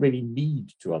you don't really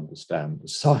need to understand the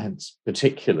science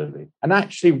particularly. And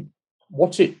actually,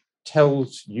 what it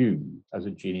tells you as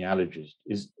a genealogist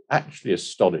is actually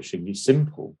astonishingly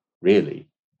simple, really.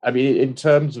 I mean, in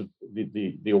terms of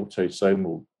the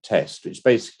autosomal test, which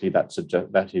basically that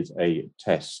is a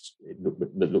test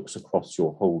that looks across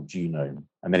your whole genome,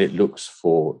 and then it looks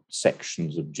for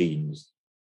sections of the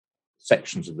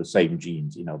same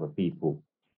genes in other people,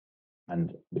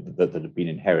 and that have been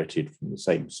inherited from the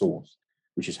same source,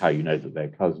 which is how you know that they're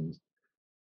cousins.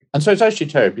 And so it's actually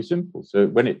terribly simple. So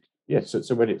when it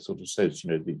sort of says,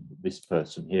 this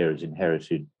person here has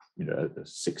inherited, a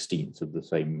 16th of the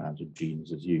same amount of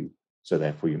genes as you, so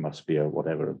therefore you must be a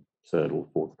third or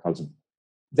fourth cousin.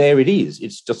 There it is.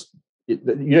 It's just you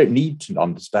don't need to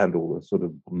understand all the sort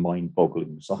of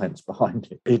mind-boggling science behind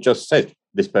it. It just says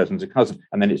this person's a cousin,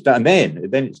 and then it's down. Then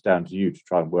it's down to you to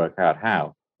try and work out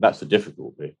how. That's the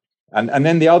difficult bit. And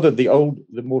then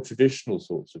the more traditional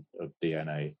sorts of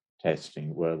DNA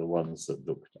testing were the ones that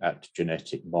looked at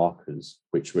genetic markers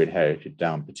which were inherited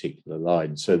down particular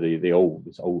lines. So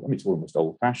it's almost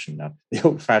old-fashioned now. The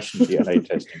old-fashioned DNA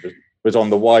testing was on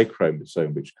the Y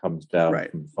chromosome, which comes down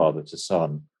from father to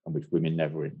son, and which women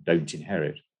don't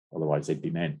inherit, otherwise they'd be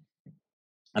men.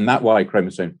 And that Y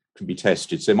chromosome can be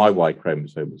tested. So my Y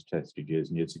chromosome was tested years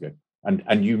and years ago.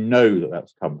 And you know that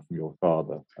that's come from your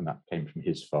father, and that came from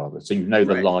his father. So you know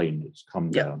the line it's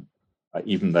come down.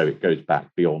 Even though it goes back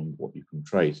beyond what you can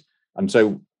trace. And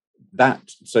so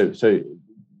that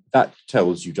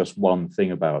tells you just one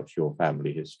thing about your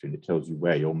family history, and it tells you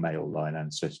where your male line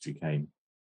ancestry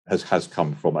has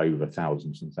come from over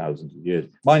thousands and thousands of years.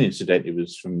 Mine, incidentally,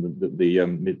 was from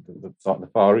the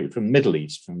far from Middle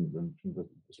East, from the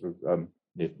sort of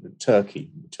Turkey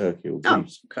or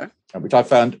Greece, which I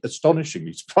found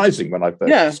astonishingly surprising when I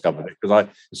first discovered it, because I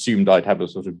assumed I'd have a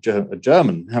sort of a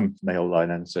German male line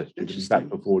ancestry. In fact,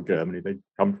 before Germany, they'd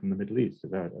come from the Middle East. So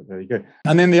there you go.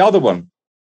 And then the other one,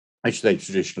 actually, they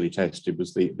traditionally tested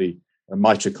was the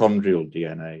mitochondrial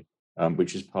DNA,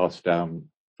 which is passed down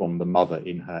from the mother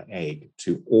in her egg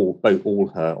to all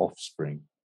her offspring,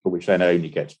 but which then only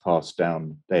gets passed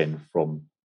down then from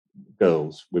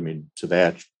women to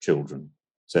their children.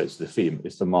 So it's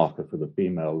the marker for the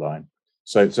female line.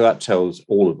 So that tells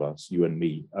all of us, you and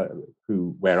me,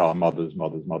 where our mothers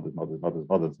came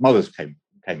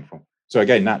from. So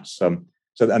again, that's and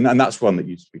that's one that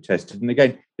used to be tested. And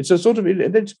again, it's a sort of it's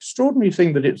an extraordinary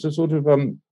thing that it's a sort of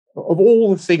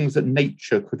all the things that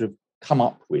nature could have come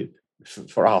up with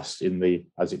for us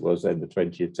as it was then the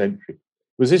 20th century,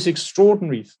 was this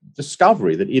extraordinary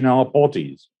discovery that in our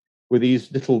bodies were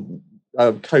these little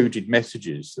coded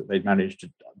messages that they'd managed to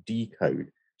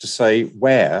decode to say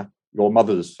where your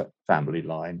mother's family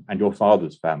line and your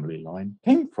father's family line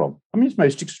came from. I mean, it's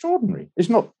most extraordinary.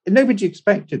 Nobody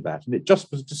expected that, and it just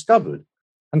was discovered.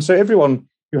 And so everyone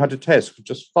who had a test could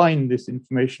just find this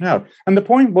information out. And the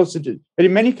point was that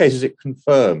in many cases it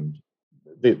confirmed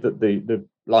the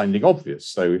blinding obvious.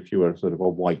 So if you were sort of a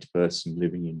white person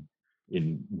living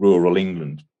in rural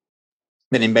England,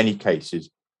 then in many cases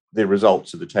the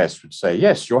results of the test would say,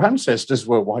 yes, your ancestors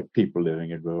were white people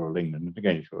living in rural England. And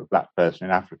again, if you're a black person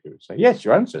in Africa, it would say, yes,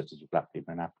 your ancestors were black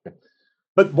people in Africa.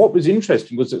 But what was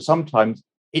interesting was that sometimes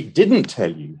it didn't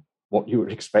tell you what you were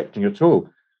expecting at all.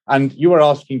 And you were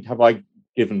asking, have I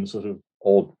given sort of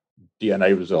odd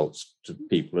DNA results to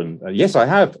people? And yes, I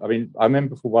have. I mean, I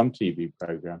remember for one TV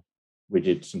program, we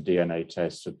did some DNA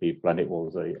tests of people, and it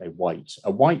was a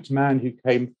white man who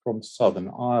came from Southern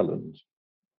Ireland.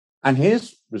 And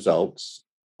his results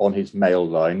on his male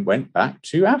line went back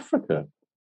to Africa.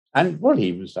 And well,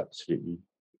 he was absolutely,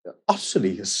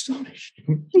 utterly astonished,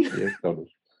 completely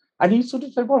astonished. And he sort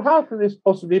of said, well, how could this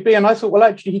possibly be? And I thought, well,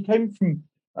 actually, he came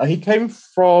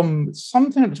from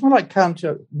something, it's more like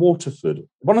County Waterford,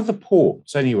 one of the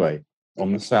ports anyway,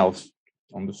 on the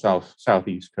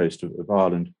southeast coast of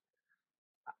Ireland.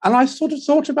 And I sort of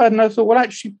thought about it, and I thought, well,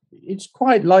 actually, it's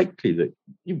quite likely that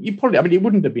you probably, I mean, it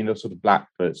wouldn't have been a sort of black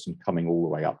person coming all the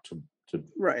way up to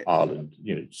Right. Ireland,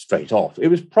 straight off. It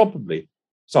was probably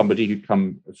somebody who'd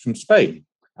come from Spain.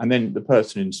 And then the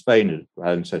person in Spain had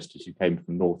ancestors who came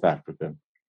from North Africa.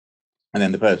 And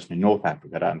then the person in North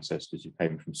Africa had ancestors who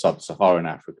came from sub-Saharan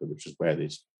Africa, which is where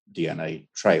this DNA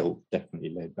trail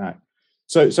definitely led back.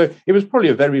 So it was probably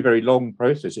a very, very long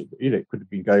process. It could have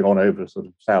been going on over sort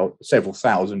of several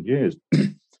thousand years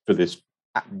for this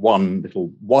one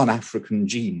African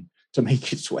gene to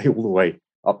make its way all the way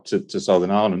up to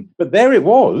Southern Ireland. But there it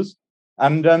was.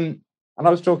 And I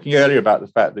was talking earlier about the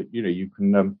fact that, you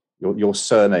can, your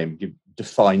surname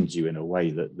defines you in a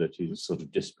way that is sort of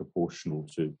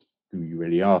disproportional to who you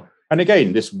really are. And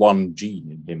again, this one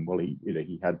gene in him, well,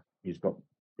 he's got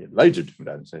loads of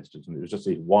different ancestors, and it was just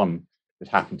this one that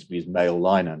happened to be his male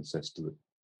line ancestor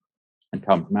and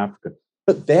come from Africa.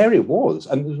 But there it was,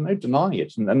 and there's no denying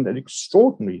it, and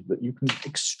extraordinary that you could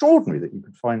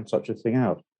find such a thing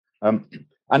out. And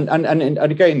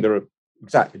again, there are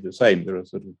exactly the same. There are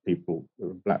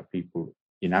black people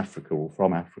in Africa or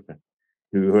from Africa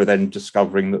who are then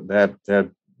discovering that their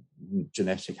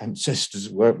genetic ancestors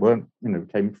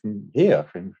came from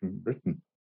Britain.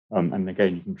 And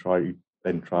again, you can try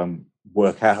and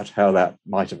work out how that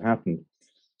might have happened.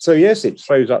 So yes, it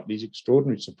throws up these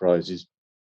extraordinary surprises.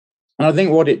 And I think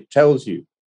what it tells you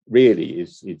really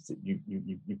is that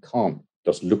you can't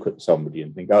just look at somebody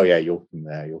and think, oh yeah, you're from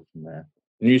there.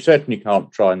 And you certainly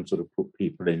can't try and sort of put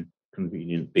people in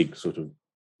convenient big sort of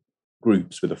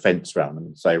groups with a fence around them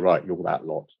and say, right, you're that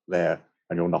lot there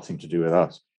and you're nothing to do with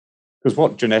us. Because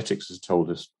what genetics has told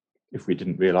us, if we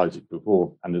didn't realize it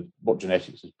before, and what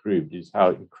genetics has proved, is how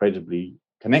incredibly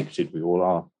connected we all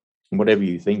are. And whatever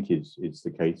you think is the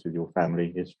case with your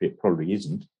family history, it probably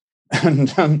isn't.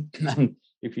 And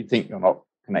if you think you're not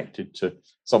connected to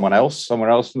somewhere else in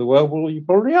the world, well, you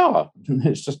probably are.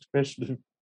 It's just a question of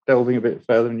delving a bit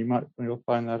further, and you'll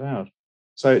find that out.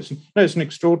 So it's an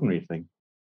extraordinary thing.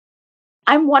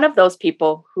 I'm one of those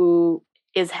people who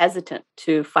is hesitant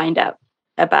to find out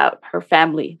about her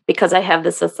family because I have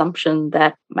this assumption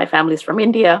that my family's from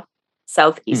India,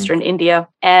 southeastern India,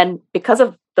 and because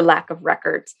of the lack of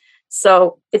records.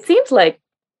 So it seems like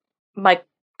my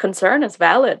concern is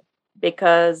valid,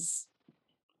 because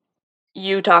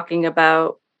you talking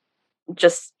about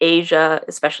just Asia,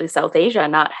 especially South Asia,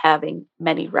 not having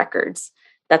many records,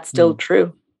 that's still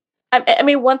true. I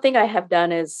mean, one thing I have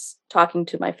done is talking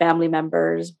to my family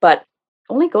members, but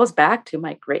only goes back to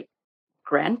my great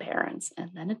grandparents,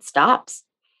 and then it stops.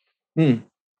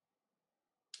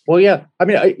 Well, yeah. I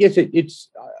mean, yes, it's.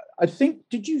 I think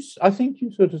you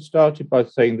sort of started by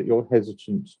saying that you're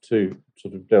hesitant to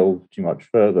sort of delve too much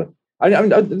further. I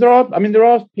mean, there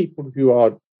are people who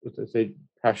are, as I say,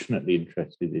 passionately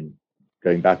interested in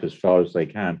going back as far as they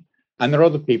can, and there are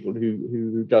other people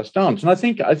who just aren't. And I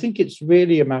think it's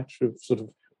really a matter of sort of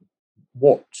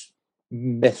what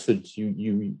methods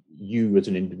you as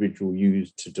an individual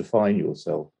use to define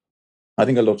yourself. I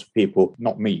think a lot of people,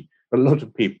 not me, but a lot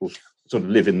of people sort of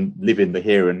live in the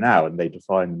here and now, and they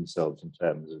define themselves in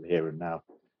terms of the here and now,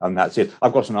 and that's it.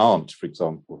 I've got an aunt, for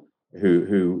example,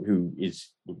 who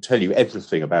will tell you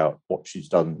everything about what she's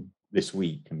done this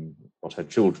week and what her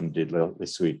children did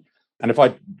this week. And if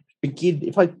I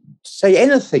say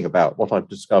anything about what I've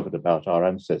discovered about our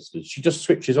ancestors, she just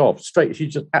switches off straight. She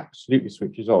just absolutely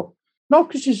switches off. Not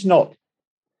because she's not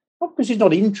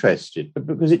interested, but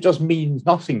because it just means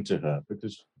nothing to her,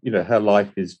 because her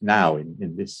life is now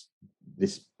in this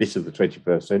bit of the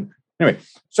 21st century. Anyway,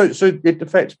 so it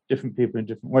affects different people in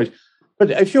different ways.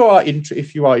 But if you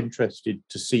are interested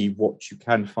to see what you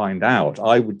can find out,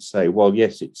 I would say, well,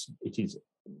 yes, it is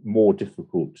more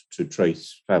difficult to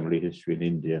trace family history in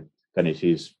India than it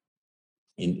is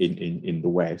in the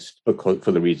West, because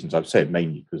for the reasons I've said,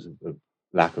 mainly because of the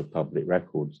lack of public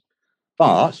records.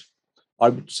 But I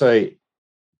would say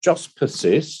just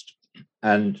persist,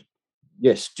 and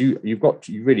yes, you've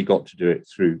really got to do it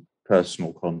through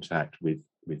personal contact with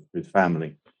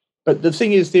family. But the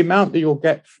thing is, the amount that you'll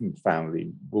get from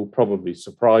family will probably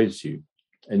surprise you.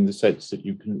 in the sense that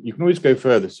you can always go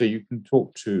further. So you can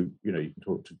talk to, you can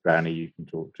talk to Granny, you can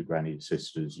talk to Granny's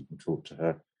sisters, you can talk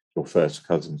to your first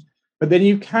cousins. But then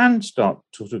you can start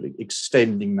sort of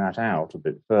extending that out a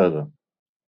bit further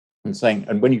and saying,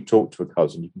 and when you talk to a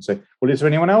cousin, you can say, well, is there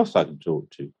anyone else I can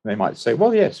talk to? And they might say,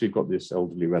 well, yes, we've got this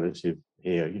elderly relative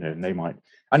here, and they might,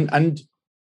 and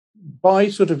by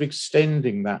sort of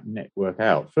extending that network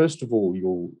out, first of all,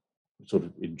 you'll sort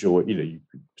of enjoy, you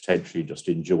could potentially just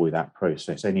enjoy that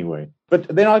process anyway. But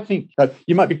then I think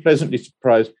you might be pleasantly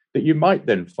surprised that you might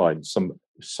then find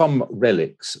some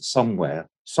relics somewhere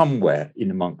in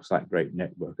amongst that great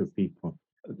network of people.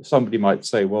 Somebody might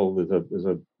say, well, there's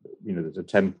a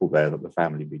temple there that the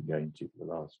family been going to for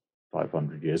the last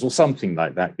 500 years or something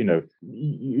like that.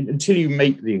 Until you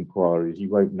make the inquiries, you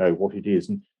won't know what it is.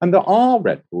 And there are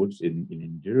records in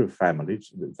India of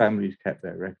families. Families kept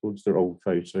their records. There are old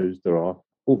photos. There are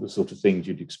all the sort of things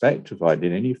you'd expect to find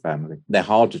in any family. They're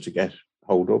harder to get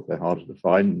hold of. They're harder to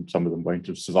find. And some of them won't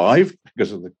have survived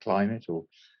because of the climate or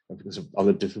because of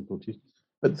other difficulties.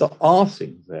 But there are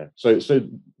things there. So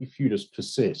if you just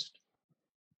persist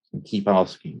and keep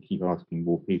asking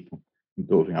more people and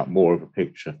building up more of a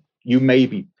picture, you may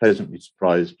be pleasantly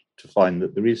surprised to find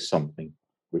that there is something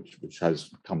which has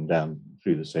come down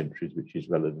through the centuries, which is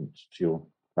relevant to your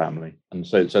family. And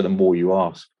so the more you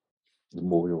ask, the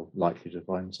more you're likely to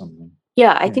find something.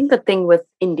 Yeah, I think the thing with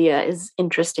India is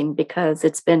interesting because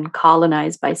it's been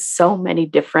colonized by so many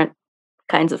different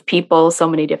kinds of people, so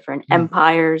many different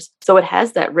empires. So it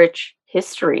has that rich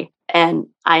history. And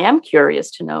I am curious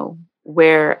to know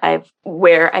where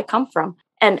I come from.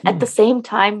 And at the same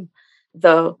time,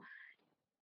 though,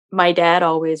 my dad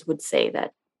always would say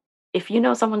that if you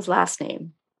know someone's last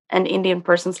name, an Indian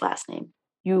person's last name,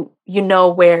 you know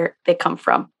where they come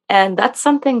from. And that's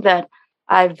something that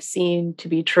I've seen to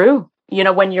be true.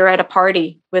 When you're at a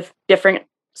party with different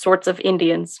sorts of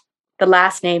Indians, the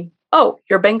last name, oh,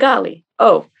 you're Bengali.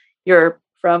 Oh, you're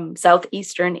from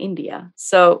southeastern India.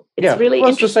 So it's really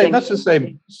interesting. That's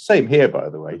the same here, by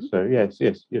the way. So yes,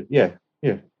 yeah.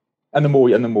 And the more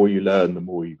you learn, the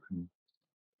more you can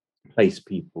place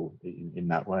people in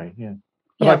that way. Yeah.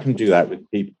 But I can do that with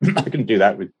people. I can do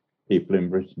that with people in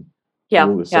Britain. Yeah.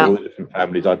 All the different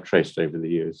families I've traced over the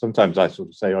years. Sometimes I sort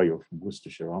of say, "Oh, you're from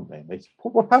Worcestershire, aren't they?" And they say,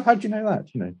 "How do you know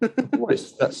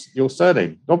that?" That's your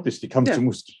surname. Obviously comes from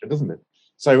Worcestershire, doesn't it?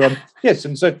 So yes,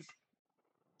 and so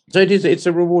it's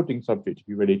a rewarding subject if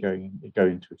you really go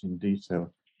into it in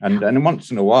detail. And once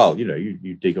in a while,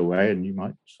 you dig away and you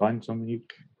might find something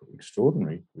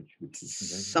extraordinary, which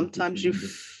sometimes you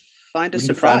find a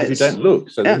surprise. If you don't look.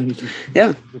 So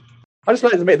yeah. I just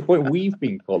like to make the point we've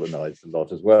been colonized a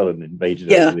lot as well and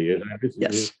invaded over the years.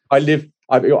 Yes.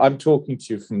 I'm talking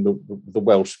to you from the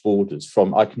Welsh borders.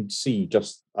 I can see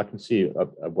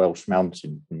a Welsh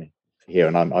mountain from here,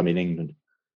 and I'm in England.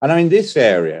 And I mean, this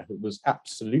area was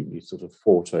absolutely sort of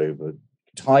fought over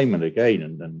time and again,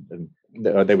 and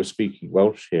they were speaking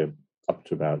Welsh here up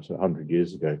to about 100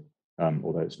 years ago,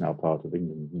 although it's now part of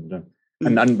England.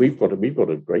 And we've got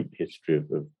a great history of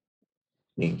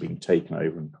being taken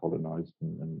over and colonized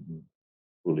and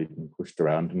bullied and pushed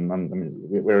around. And I mean,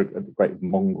 we're a great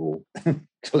mongrel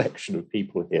collection of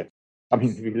people here. I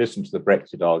mean, if you listen to the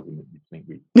Brexit argument, you think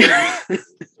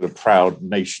we're a proud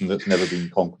nation that's never been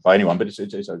conquered by anyone, but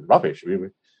it's rubbish.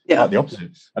 We're quite the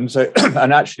opposite. And so,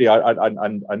 and actually,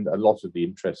 and a lot of the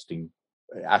interesting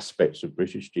aspects of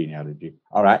British genealogy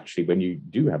are actually when you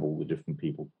do have all the different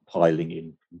people piling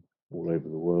in from all over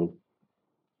the world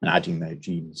and adding their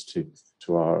genes to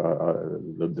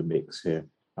the mix here.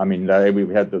 I mean,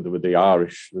 we had the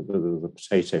Irish, the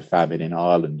potato famine in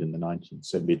Ireland in the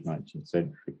mid-19th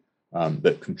century.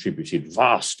 That contributed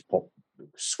vast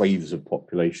swathes of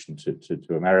population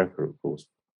to America, of course.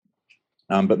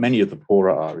 But many of the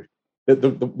poorer Irish,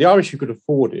 the Irish who could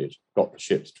afford it got the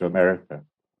ships to America,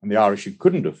 and the Irish who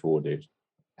couldn't afford it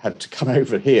had to come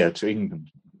over here to England.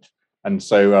 And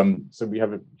so we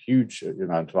have a huge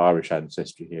amount of Irish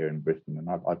ancestry here in Britain, and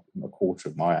a quarter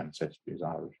of my ancestry is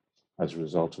Irish as a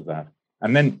result of that.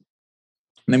 And then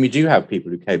we do have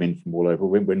people who came in from all over.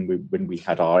 When we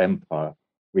had our empire,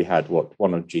 we had what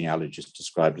one of genealogists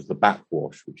described as the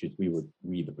backwash, which is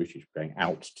we the British going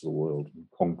out to the world and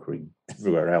conquering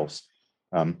everywhere else,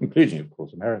 including, of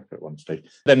course, America at one stage.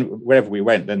 Then wherever we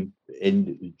went, then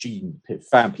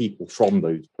found people from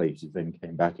those places then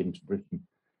came back into Britain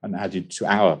and added to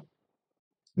our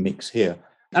mix here.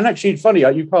 And actually, it's funny,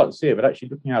 you can't see it, but actually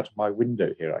looking out of my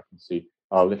window here, I can see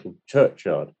our little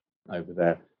churchyard over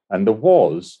there. And there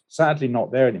was, sadly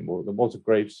not there anymore, there was a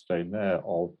gravestone there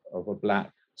of a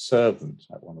black servant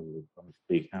at one of the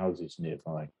big houses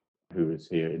nearby. who was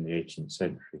here in the 18th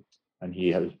century. And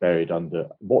he was buried under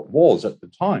what was at the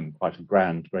time quite a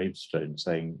grand gravestone,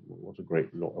 saying what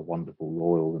a wonderful,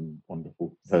 loyal and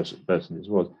wonderful person this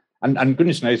was. And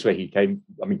goodness knows where he came.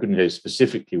 I mean, goodness knows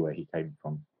specifically where he came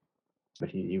from. But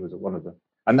he was one of the,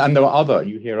 and there were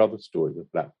you hear other stories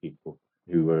of black people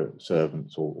who were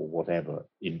servants or whatever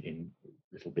in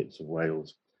little bits of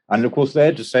Wales. And of course,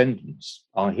 their descendants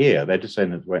are here. Their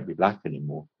descendants won't be black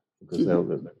anymore because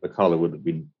the colour would have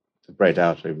been spread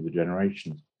out over the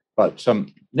generations. But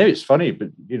no, it's funny, but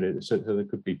so there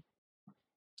could be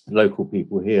local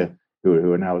people here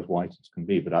who are now as white as can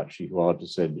be, but actually who are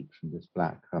descended from this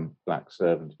black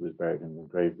servant who was buried in the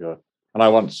graveyard. And I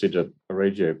once did a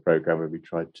radio program where we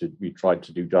tried to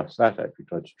do just that. Actually,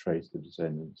 tried to trace the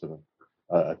descendants of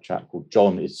a chap called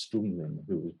John Istunlin,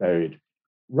 who was buried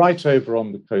right over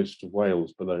on the coast of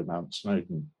Wales below Mount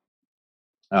Snowdon.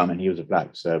 And he was a black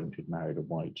servant who'd married a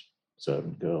white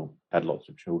servant girl, had lots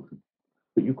of children.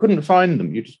 But you couldn't find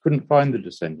them. You just couldn't find the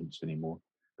descendants anymore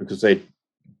because they'd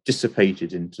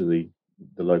dissipated into the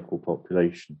local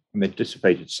population. And they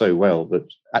dissipated so well that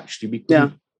actually we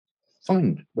couldn't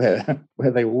find where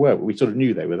they were. We sort of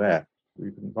knew they were there.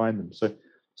 We couldn't find them.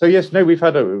 So yes, no, we've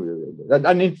had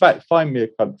and in fact, find a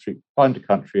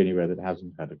country anywhere that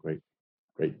hasn't had a great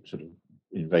sort of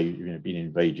been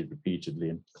invaded repeatedly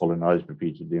and colonized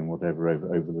repeatedly and whatever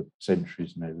over the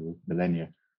centuries and over the millennia.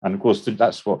 And of course,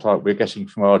 that's what we're getting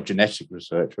from our genetic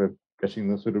research. We're getting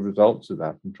the sort of results of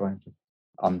that and trying to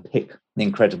unpick the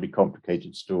incredibly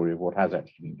complicated story of what has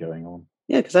actually been going on.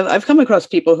 Yeah, because I've come across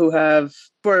people who have,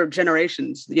 for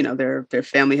generations, their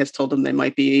family has told them they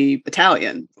might be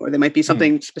Italian or they might be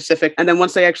something specific. And then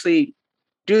once they actually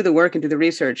do the work and do the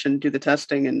research and do the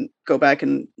testing and go back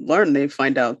and learn, they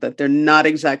find out that they're not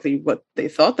exactly what they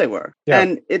thought they were. Yeah.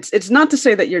 And it's not to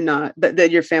say that you're not,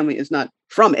 that your family is not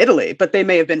from Italy, but they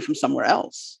may have been from somewhere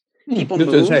else. People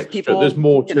move. There's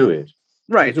more to it.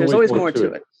 Right. There's always more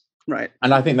to it. Right.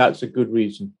 And I think that's a good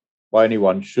reason why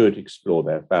anyone should explore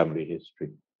their family history,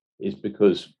 is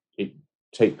because it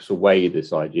takes away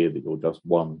this idea that you're just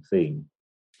one thing,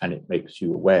 and it makes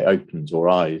you aware, opens your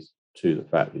eyes to the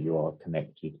fact that you are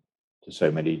connected to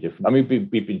so many different. I mean,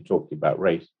 we've been talking about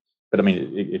race, but I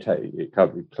mean, it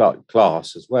covers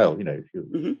class as well. If you're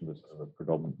from a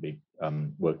predominantly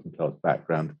working class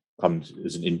background, comes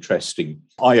as an interesting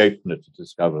eye opener to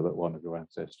discover that one of your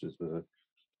ancestors was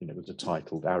a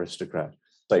titled aristocrat.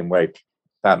 Same way,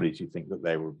 families who think that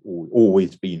they were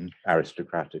always been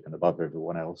aristocratic and above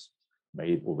everyone else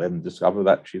will then discover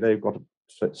that actually they've got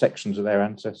sections of their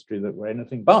ancestry that were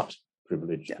anything but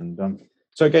privileged. Yeah. And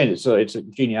so again, it's a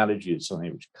genealogy is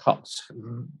something which cuts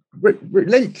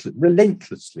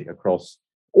relentlessly across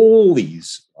all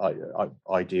these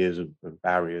ideas of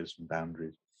barriers and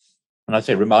boundaries, and I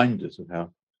say reminders of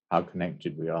how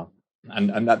connected we are.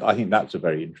 And that, I think that's a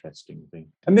very interesting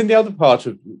thing. And then the other part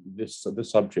of the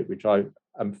subject, which I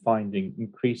am finding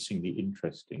increasingly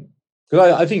interesting,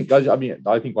 because I think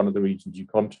one of the reasons you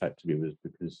contacted me was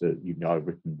because I've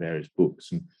written various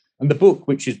books, and the book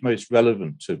which is most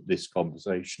relevant to this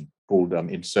conversation, called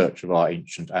 "In Search of Our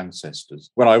Ancient Ancestors,"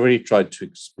 when I really tried to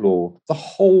explore the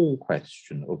whole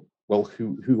question of, well,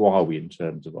 who are we in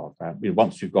terms of our family?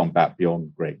 Once you've gone back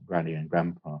beyond great granny and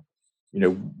grandpa,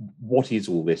 what is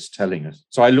all this telling us?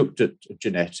 So I looked at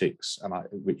genetics, and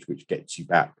which gets you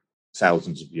back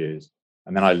thousands of years,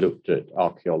 and then I looked at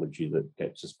archaeology that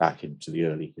gets us back into the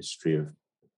early history of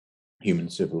human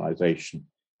civilization,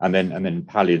 and then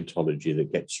paleontology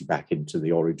that gets you back into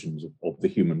the origins of the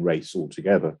human race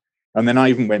altogether. And then I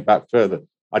even went back further.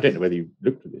 I don't know whether you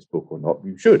looked at this book or not.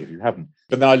 You should if you haven't.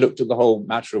 But then I looked at the whole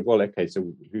matter of, well, okay,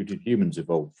 so who did humans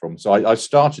evolve from? So I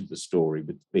started the story with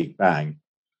the Big Bang.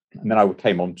 And then I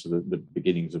came on to the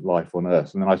beginnings of life on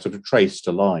Earth. And then I sort of traced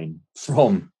a line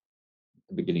from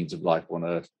the beginnings of life on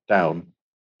Earth down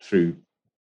through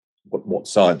what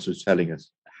science was telling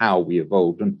us, how we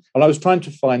evolved. And I was trying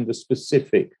to find the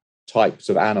specific types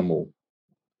of animal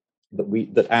that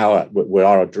were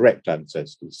our direct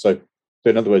ancestors. So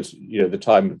in other words, the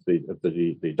time of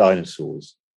the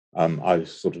dinosaurs, I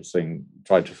was sort of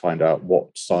trying to find out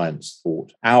what science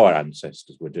thought our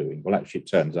ancestors were doing. Well, actually,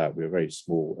 it turns out we were very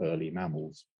small early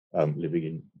mammals living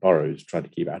in burrows, trying to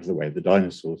keep out of the way of the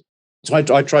dinosaurs. So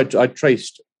I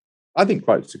traced, I think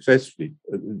quite successfully,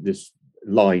 this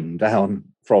line down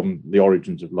from the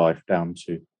origins of life down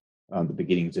to the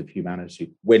beginnings of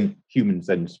humanity, when humans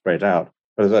then spread out.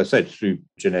 But as I said, through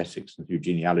genetics and through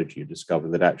genealogy, you discover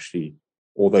that actually,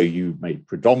 although you may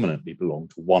predominantly belong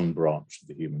to one branch of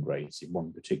the human race in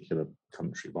one particular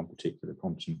country, one particular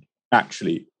continent,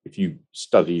 actually, if you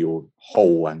study your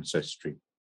whole ancestry,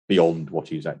 beyond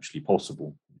what is actually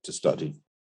possible to study.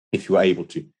 If you were able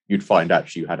to, you'd find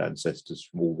actually you had ancestors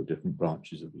from all the different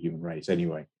branches of the human race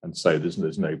anyway. And so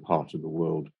there's no part of the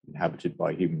world inhabited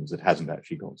by humans that hasn't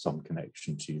actually got some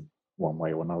connection to one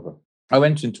way or another. I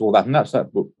went into all that, and that's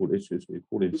that book called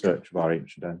In Search of Our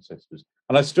Ancient Ancestors.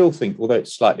 And I still think, although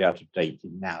it's slightly out of date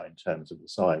now in terms of the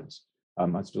science,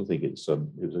 I still think it was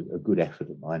a good effort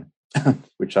of mine,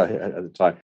 which I at the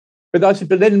time.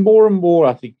 But then more and more,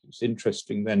 I think it's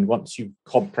interesting. Then once you've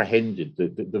comprehended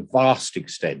the vast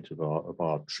extent of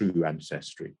our true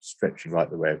ancestry, stretching right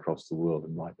the way across the world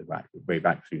and right the way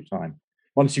back through time.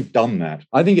 Once you've done that,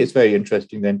 I think it's very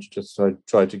interesting then to just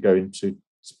try to go into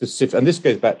specific. And this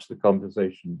goes back to the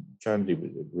conversation, Chandy,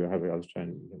 we were having. I was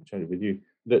trying to chat with you.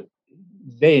 That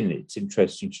then it's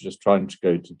interesting to just try to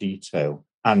go into detail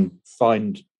and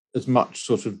find as much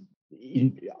sort of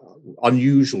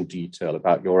unusual detail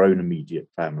about your own immediate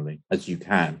family as you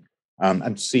can,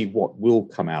 and see what will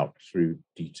come out through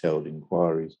detailed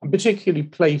inquiries, and particularly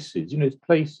places. It's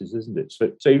places, isn't it?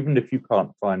 So even if you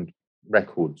can't find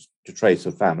records to trace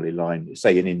a family line,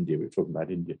 say in India, we're talking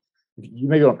about India, you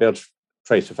maybe won't be able to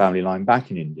trace a family line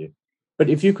back in India. But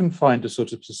if you can find a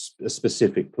sort of a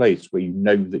specific place where you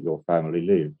know that your family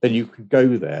live, then you can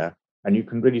go there and you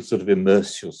can really sort of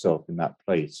immerse yourself in that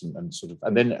place,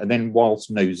 and then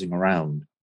whilst nosing around,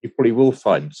 you probably will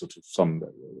find sort of some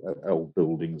old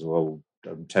buildings or old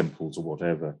temples or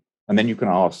whatever. And then you can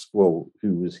ask, well,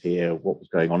 who was here, what was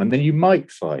going on? And then you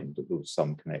might find that there was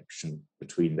some connection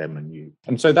between them and you.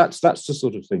 And so that's the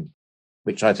sort of thing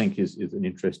which I think is an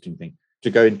interesting thing to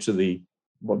go into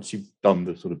once you've done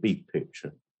the sort of big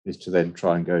picture, is to then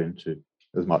try and go into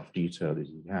as much detail as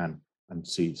you can and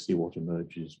see what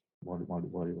emerges. Why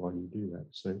do you do that?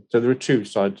 So there are two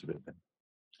sides of it then.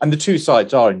 And the two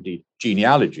sides are indeed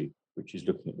genealogy, which is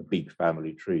looking at the big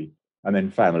family tree, and then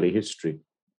family history,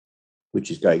 which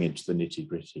is going into the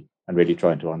nitty-gritty and really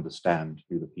trying to understand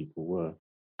who the people were.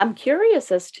 I'm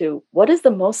curious as to what is the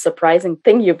most surprising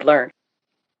thing you've learned?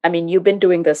 I mean, you've been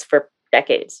doing this for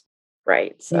decades,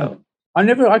 right? So I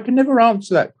can never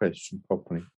answer that question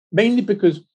properly, mainly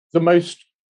because the most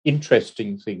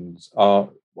interesting things are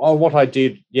what I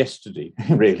did yesterday,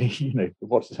 really.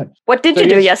 What did you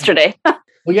do yesterday?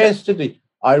 Well, yesterday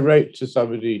I wrote to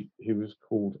somebody who was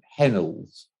called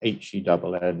Hennels,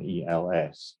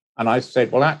 Hennels, and I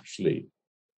said, well, actually,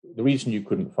 the reason you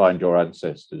couldn't find your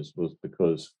ancestors was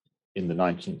because in the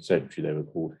 19th century they were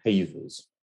called Havers,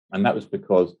 and that was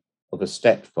because of a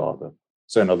stepfather.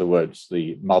 So in other words,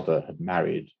 the mother had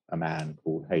married a man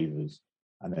called Havers,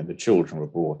 and then the children were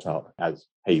brought up as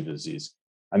Haverses.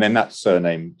 And then that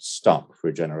surname stuck for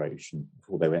a generation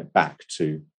before they went back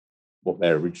to what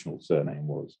their original surname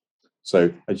was.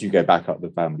 So as you go back up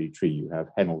the family tree, you have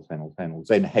Hennels,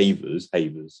 then Havers,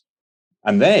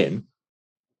 and then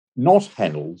not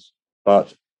Hennels,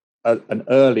 but an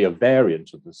earlier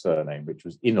variant of the surname, which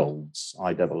was Inolds,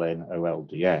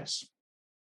 Innolds.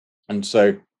 And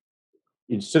so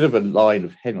instead of a line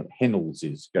of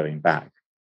Hennelses going back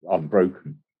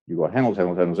unbroken, you've got Hennels,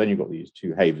 then you've got these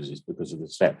two Haverses because of the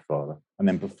stepfather. And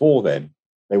then before then,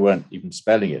 they weren't even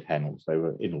spelling it Hennels, they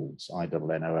were Inolds,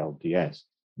 Innolds.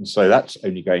 And so that's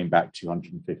only going back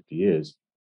 250 years.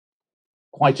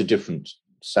 Quite a different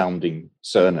sounding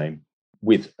surname,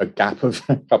 with a gap of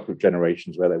a couple of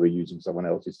generations where they were using someone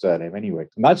else's surname anyway.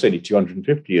 And that's only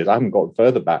 250 years. I haven't got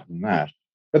further back than that.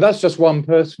 But that's just one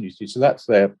person, you see. So that's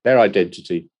their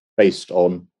identity based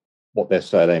on what their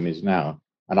surname is now.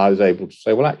 And I was able to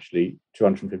say, well, actually,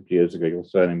 250 years ago, your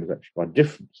surname was actually quite a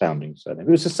different sounding surname.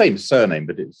 It was the same surname,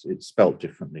 but it's spelt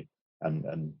differently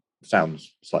and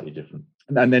sounds slightly different.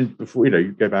 And then before,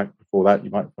 you go back before that,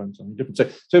 you might find something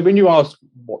different. So when you ask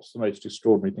what's the most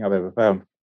extraordinary thing I've ever found,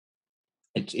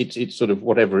 it's sort of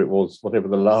whatever it was, whatever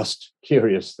the last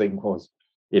curious thing was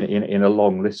in a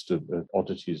long list of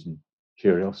oddities and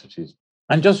curiosities,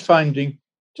 and just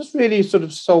really sort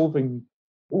of solving.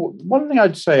 One thing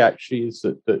I'd say actually is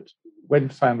that when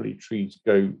family trees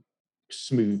go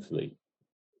smoothly,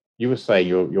 you were saying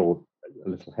you're a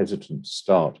little hesitant to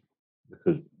start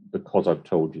because I've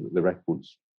told you that the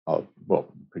records are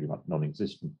pretty much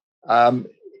non-existent.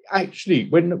 Actually,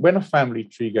 when a family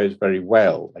tree goes very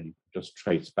well and you can just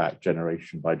trace back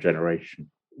generation by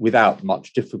generation without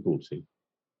much difficulty,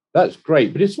 that's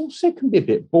great. But it also can be a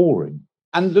bit boring.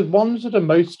 And the ones that are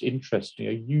most interesting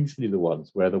are usually the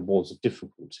ones where there was a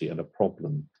difficulty and a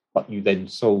problem, but you then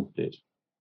solved it.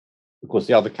 Of course,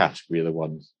 the other category are the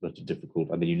ones that are difficult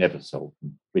and then you never solve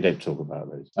them. We don't talk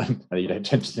about those and you don't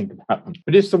tend to think about them.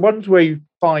 But it's the ones where you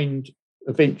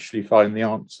eventually find the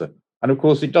answer. And of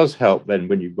course, it does help then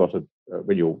when you've got a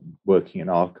when you're working in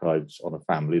archives on a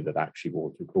family that actually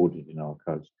was recorded in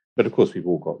archives. But of course, we've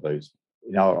all got those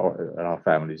in our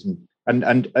families,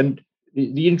 and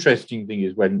the interesting thing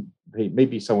is when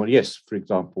maybe someone, yes, for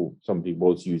example, somebody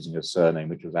was using a surname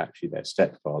which was actually their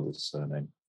stepfather's surname,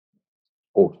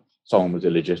 or someone was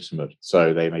illegitimate,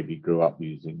 so they maybe grew up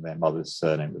using their mother's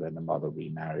surname, but then the mother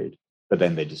remarried, but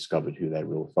then they discovered who their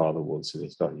real father was, so they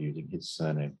started using his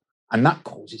surname. And that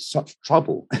causes such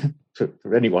trouble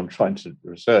for anyone trying to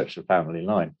research a family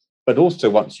line. But also,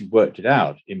 once you've worked it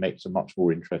out, it makes a much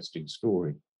more interesting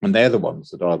story. And they're the ones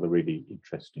that are the really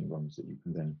interesting ones that you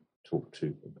can then talk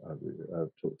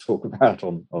about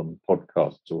on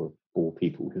podcasts or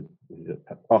people who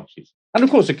have parties. And of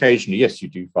course, occasionally, yes, you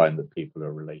do find that people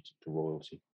are related to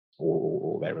royalty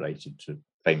or they're related to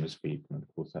famous people. And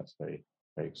of course, that's very,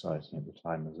 very exciting at the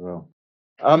time as well.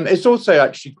 It's also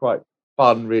actually quite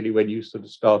fun, really, when you sort of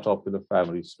start off with a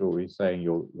family story saying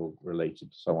you're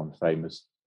related to someone famous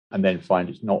and then find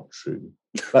it's not true.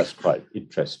 That's quite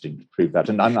interesting to prove that.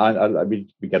 And I mean,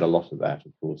 we get a lot of that,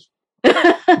 of course,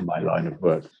 in my line of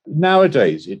work.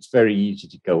 Nowadays, it's very easy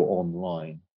to go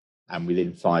online and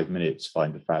within 5 minutes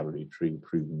find a family tree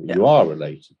proving that you are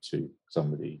related to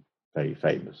somebody very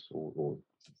famous or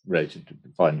related to,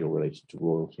 find you're related to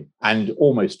royalty. And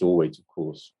almost always, of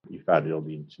course, you found it on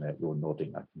the internet. You're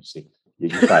nodding, I can see. You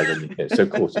found it on the internet, so of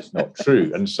course it's not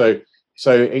true. And so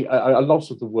a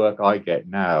lot of the work I get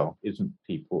now it's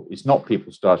not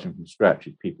people starting from scratch,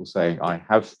 it's people saying, I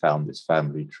have found this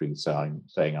family tree saying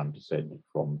I'm descended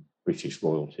from British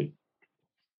royalty.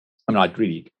 I mean, I'd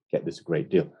really get this a great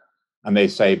deal. And they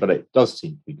say, but it does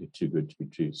seem to be too good to be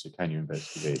true, so can you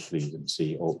investigate, please, and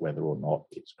see whether or not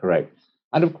it's correct?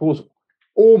 And of course,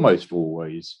 almost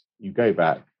always, you go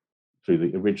back through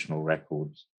the original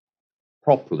records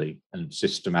properly and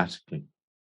systematically,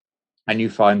 and you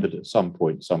find that at some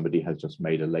point somebody has just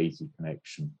made a lazy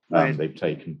connection. Right. They've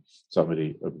taken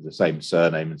somebody of the same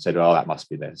surname and said, oh, that must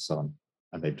be their son.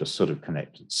 And they've just sort of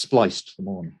connected, spliced them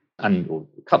on, or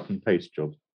cut and paste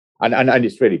jobs. And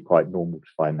it's really quite normal to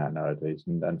find that nowadays.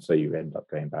 And so you end up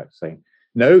going back saying,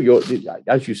 no,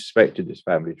 as you suspected, this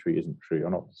family tree isn't true.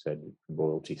 You're not descended from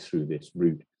royalty through this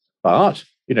route. But,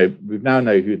 we now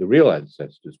know who the real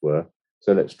ancestors were.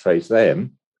 So let's trace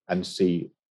them and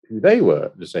see who they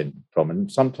were descended from.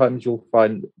 And sometimes you'll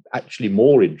find actually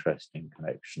more interesting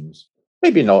connections.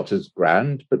 Maybe not as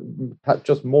grand, but perhaps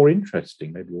just more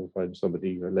interesting. Maybe you'll find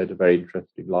somebody who led a very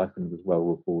interesting life and was well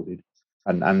recorded.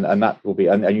 And that will be,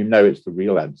 and it's the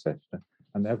real ancestor.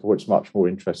 And therefore it's much more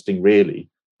interesting, really,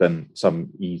 than some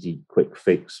easy, quick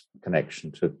fix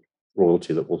connection to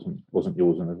royalty that wasn't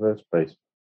yours in the first place.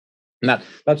 And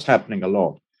that's happening a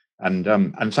lot.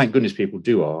 And thank goodness people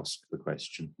do ask the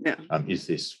question, is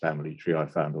this family tree I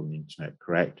found on the internet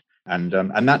correct? And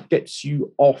that gets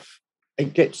you off.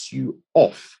 It gets you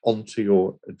off onto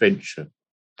your adventure.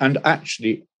 And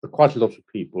actually, quite a lot of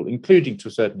people, including to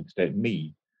a certain extent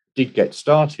me, did get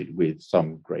started with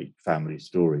some great family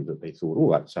story that they thought,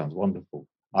 oh, that sounds wonderful.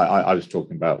 I was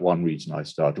talking about one reason I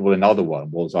started. Well, another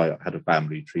one was I had a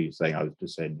family tree saying I was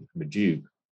descended from a duke.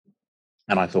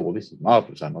 And I thought, well, this is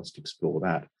marvelous. I must explore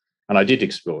that. And I did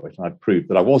explore it, and I proved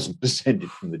that I wasn't descended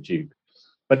from the duke.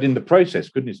 But in the process,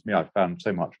 goodness me, I found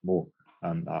so much more.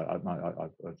 I've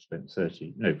spent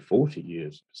 40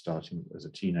 years starting as a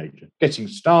teenager, getting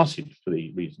started for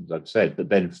the reasons I've said, but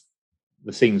then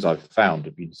the things I've found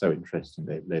have been so interesting.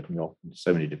 They've led me off in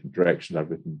so many different directions. I've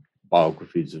written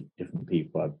biographies of different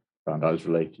people I've found I was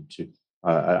related to,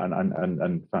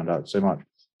 and found out so much.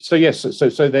 So yes, so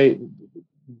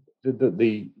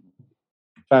the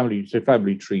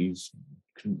family trees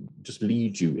can just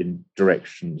lead you in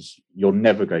directions you're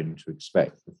never going to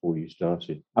expect before you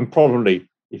started. And probably,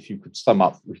 if you could sum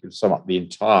up the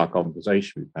entire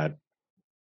conversation we've had,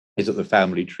 is that the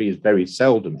family tree is very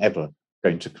seldom ever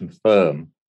going to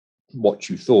confirm what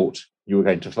you thought you were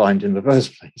going to find in the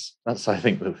first place. That's, I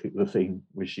think, the thing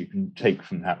which you can take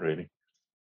from that, really.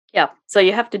 Yeah, so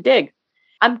you have to dig.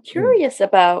 I'm curious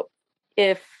about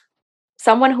if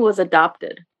someone who was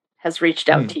adopted has reached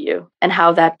out to you and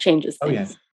how that changes things. Oh,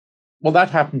 yes. Well,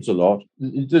 that happens a lot.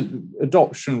 The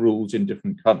adoption rules in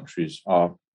different countries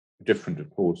are different, of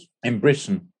course. In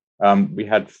Britain, we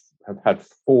have had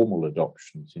formal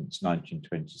adoption since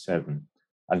 1927.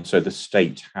 And so the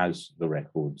state has the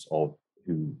records of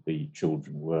who the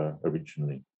children were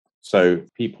originally. So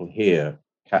people here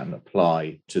can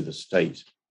apply to the state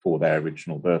for their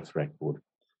original birth record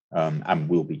and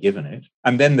will be given it.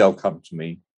 And then they'll come to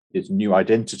me, this new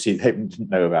identity they didn't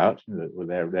know about,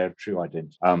 their true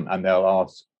identity. And they'll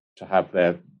ask to have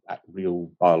their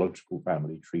real biological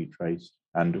family tree traced.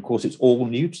 And of course, it's all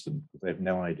new to them because they have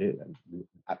no idea,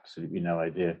 absolutely no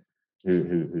idea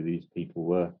who these people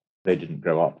were. They didn't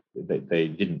grow up. They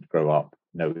didn't grow up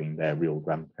knowing their real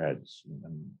grandparents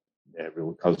and their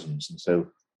real cousins, and so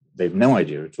they've no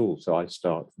idea at all. So I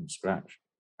start from scratch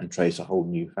and trace a whole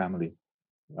new family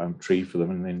tree for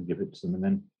them, and then give it to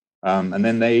them, and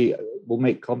then they will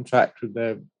make contact with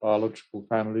their biological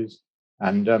families.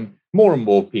 And more and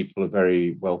more people are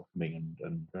very welcoming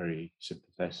and very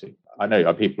sympathetic. I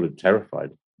know people are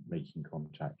terrified of making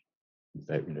contact with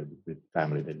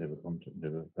family they've never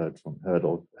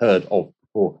heard of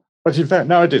before. But in fact,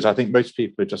 nowadays, I think most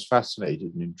people are just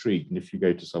fascinated and intrigued. And if you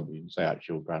go to somebody and say,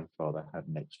 actually, your grandfather had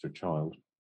an extra child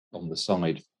on the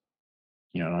side,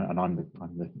 and I'm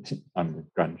the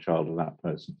grandchild of that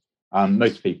person.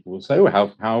 Most people will say,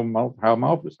 "Oh, how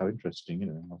marvelous, how interesting!"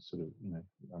 And I'll sort of,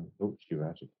 talk to you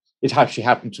about it. It actually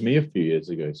happened to me a few years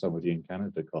ago. Somebody in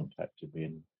Canada contacted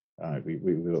me, and we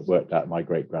worked out my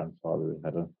great grandfather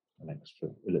had an extra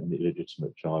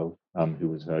illegitimate child who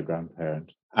was her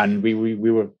grandparent, and we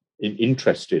were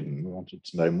interested and we wanted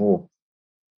to know more.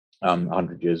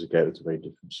 100 years ago, it's a very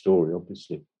different story,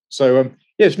 obviously. So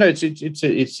yes, no,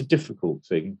 it's a difficult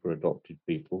thing for adopted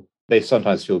people. They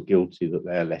sometimes feel guilty that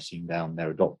they're letting down their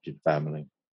adopted family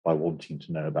by wanting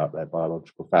to know about their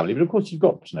biological family. But of course, you've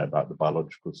got to know about the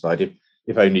biological side,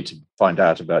 if only to find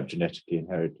out about genetically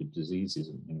inherited diseases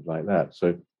and things like that.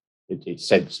 So it's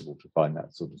sensible to find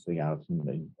that sort of thing out,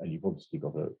 and you've obviously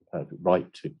got a perfect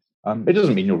right to. It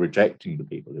doesn't mean you're rejecting the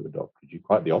people who adopted you;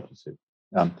 quite the opposite.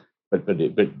 But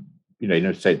in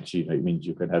a sense, it means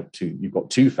you can have you've got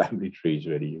two family trees,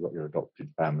 really. You've got your adopted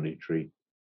family tree,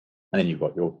 and then you've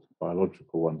got your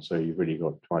biological one. So you've really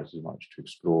got twice as much to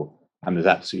explore. And there's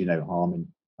absolutely no harm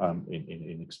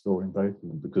in exploring both of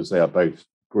them, because they are both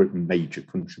major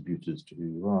contributors to who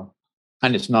you are.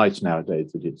 And it's nice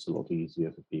nowadays that it's a lot easier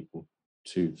for people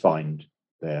to find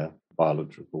their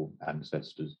biological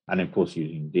ancestors. And of course,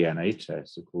 using DNA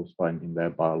tests, of course, finding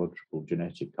their biological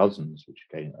genetic cousins, which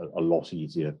again, a lot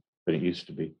easier than it used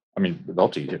to be. I mean, a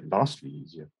lot easier, vastly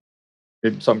easier.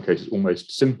 In some cases,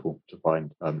 almost simple to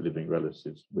find living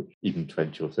relatives, which even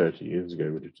 20 or 30 years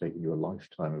ago would have taken you a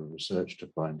lifetime of research to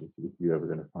find if you're ever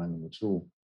going to find them at all.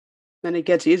 And it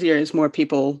gets easier as more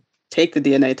people take the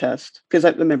DNA test. Because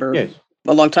I remember Yes.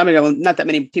 a long time ago, not that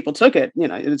many people took it.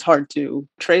 It's hard to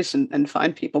trace and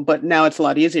find people, but now it's a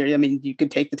lot easier. I mean, you could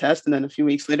take the test, and then a few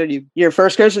weeks later, your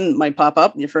first cousin might pop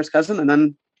up, your first cousin, and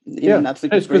then that's the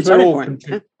great starting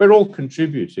point. We're all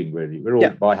contributing, really. We're all,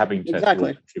 by having tests,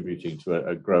 exactly, contributing to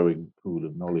a growing pool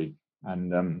of knowledge.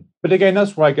 And but again,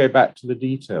 that's where I go back to the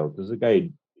detail, because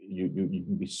again, you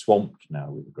can be swamped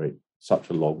now with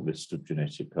such a long list of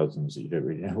genetic cousins that you don't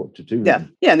really know what to do. Yeah,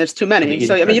 and there's too many.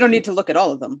 So you don't need to look at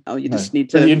all of them. You just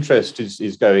need to. The interest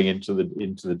is going into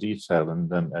the detail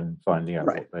and finding out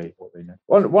what they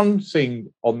know. One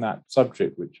thing on that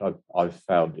subject which I've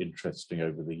found interesting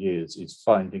over the years is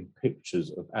finding pictures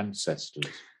of ancestors.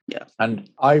 Yeah. And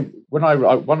one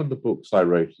of the books I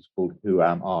wrote is called Who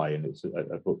Am I? And it's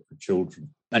a book for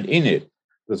children. And in it,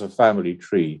 there's a family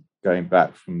tree going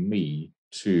back from me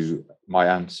to my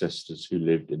ancestors who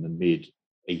lived in the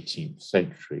mid-18th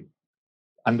century.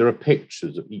 And there are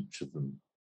pictures of each of them.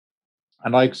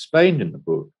 And I explained in the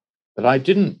book that I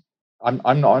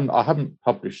haven't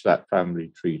published that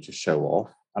family tree to show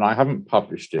off. And I haven't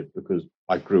published it because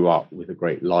I grew up with a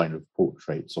great line of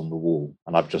portraits on the wall,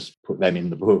 and I've just put them in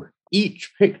the book.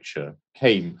 Each picture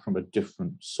came from a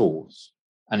different source.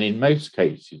 And in most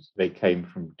cases, they came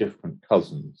from different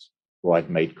cousins who I'd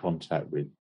made contact with,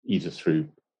 either through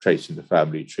tracing the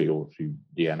family tree or through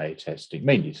DNA testing,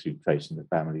 mainly through tracing the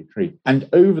family tree. And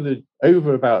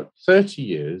over about 30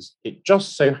 years, it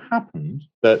just so happened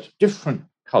that different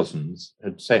cousins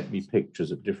had sent me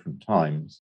pictures at different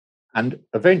times. And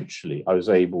eventually I was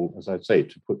able, as I say,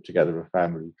 to put together a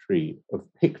family tree of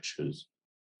pictures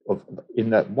in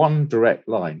that one direct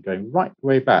line going right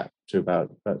way back to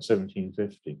about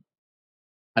 1750.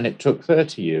 And it took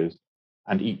 30 years,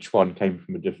 and each one came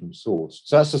from a different source.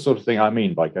 So that's the sort of thing I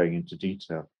mean by going into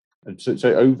detail. And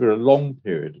so over a long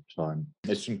period of time,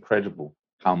 it's incredible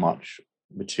how much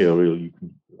material you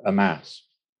can amass.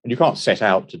 And you can't set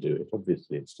out to do it,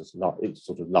 obviously. It's just luck. It's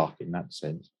sort of luck in that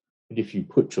sense. But if you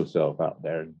put yourself out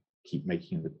there and keep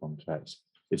making the contacts,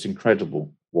 it's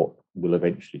incredible what will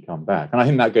eventually come back. And I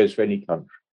think that goes for any country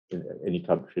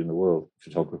in the world.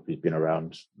 Photography has been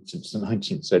around since the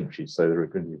 19th century, so there are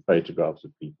going to be photographs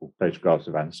of people, photographs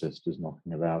of ancestors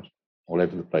knocking about all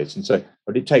over the place. And so,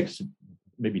 but it takes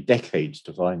maybe decades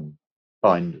to find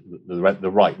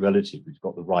the right relative who's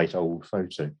got the right old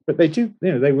photo. But they do,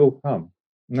 they will come.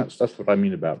 And that's what I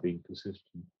mean about being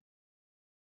persistent.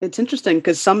 It's interesting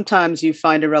because sometimes you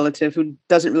find a relative who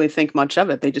doesn't really think much of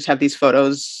it. They just have these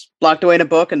photos locked away in a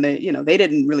book, and they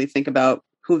didn't really think about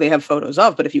who they have photos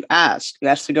of. But if you ask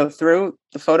to go through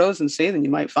the photos and see, then you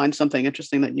might find something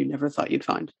interesting that you never thought you'd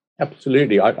find.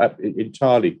 Absolutely, I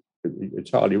entirely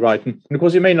right. And of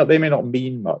course, they may not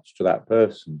mean much to that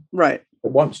person, right?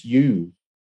 But once you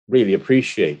really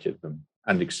appreciated them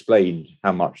and explained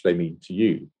how much they mean to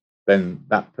you, then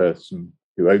that person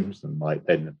who owns them might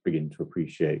then begin to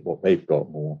appreciate what they've got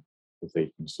more, because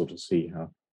they can sort of see how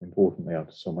important they are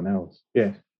to someone else.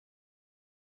 Yes.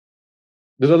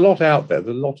 There's a lot out there.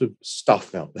 There's a lot of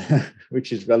stuff out there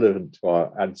which is relevant to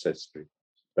our ancestry,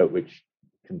 but which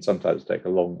can sometimes take a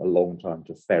long time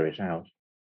to ferret out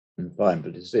and find.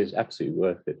 But it's absolutely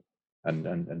worth it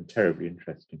and terribly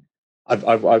interesting.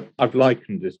 I've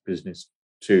likened this business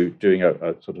to doing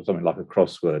a sort of something like a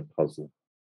crossword puzzle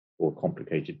or a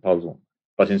complicated puzzle.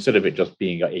 But instead of it just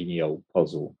being any old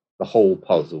puzzle, the whole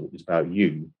puzzle is about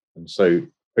you. And so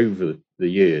over the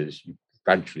years, you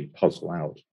gradually puzzle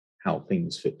out how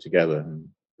things fit together and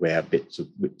where bits of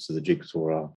the jigsaw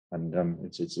are. And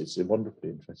it's a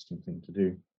wonderfully interesting thing to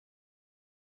do.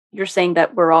 You're saying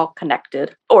that we're all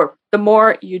connected, or the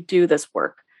more you do this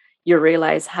work, you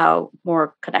realize how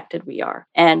more connected we are.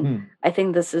 And I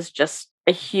think this is just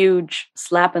a huge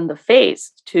slap in the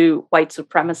face to white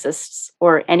supremacists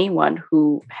or anyone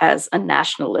who has a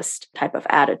nationalist type of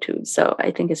attitude. So I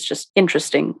think it's just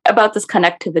interesting about this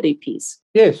connectivity piece.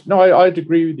 Yes, no, I'd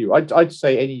agree with you. I'd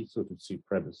say any sort of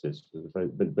supremacist,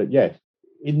 but yes,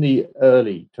 in the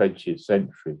early 20th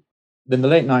century, in the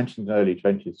late 19th and early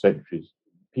 20th centuries,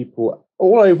 people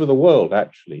all over the world,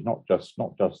 actually, not just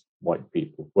white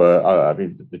people, were. I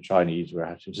mean, the Chinese were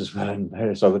at it as well, and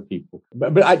various other people.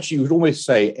 But actually, you would almost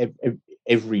say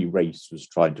every race was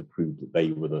trying to prove that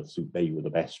they were the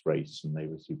best race and they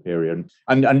were superior.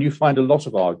 And you find a lot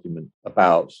of argument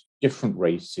about different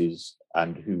races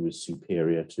and who was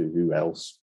superior to who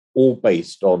else, all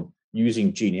based on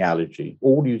using genealogy,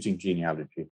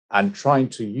 and trying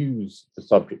to use the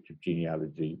subject of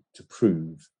genealogy to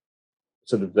prove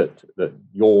sort of that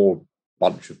your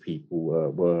bunch of people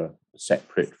were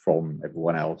separate from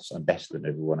everyone else and better than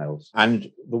everyone else. And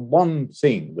the one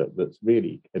thing that's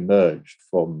really emerged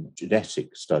from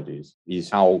genetic studies is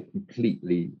how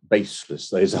completely baseless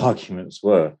those arguments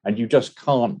were. And you just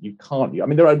can't. I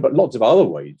mean, there are lots of other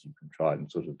ways you can try and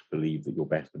sort of believe that you're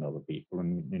better than other people,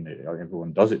 and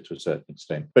everyone does it to a certain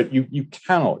extent. But you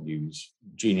cannot use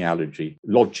genealogy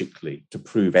logically to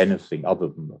prove anything other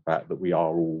than the fact that we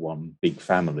are all one big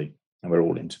family and we're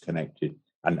all interconnected.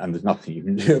 And there's nothing you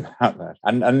can do about that.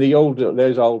 And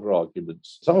those older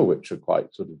arguments, some of which are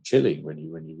quite sort of chilling when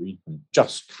you read them,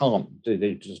 just can't.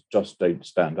 They just don't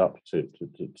stand up to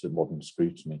modern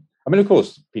scrutiny. I mean, of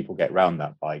course, people get around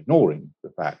that by ignoring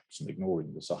the facts and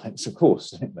ignoring the science, of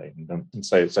course, don't they? And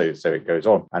so it goes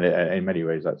on. And in many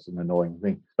ways, that's an annoying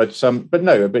thing. But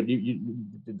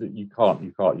you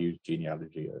can't use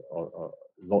genealogy or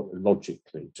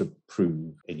logically to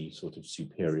prove any sort of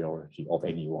superiority of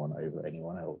anyone over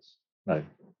anyone else. No,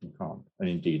 you can't. And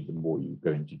indeed, the more you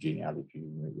go into genealogy,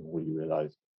 the more you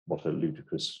realize what a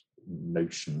ludicrous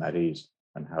notion that is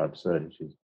and how absurd it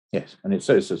is. Yes, and it's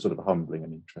a sort of humbling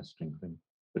and interesting thing.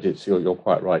 But you're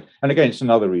quite right. And again, it's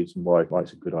another reason why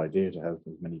it's a good idea to have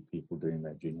as many people doing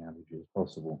their genealogy as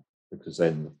possible, because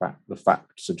then the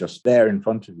facts are just there in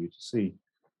front of you to see.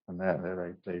 And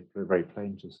they're very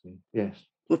plain to see. Yes.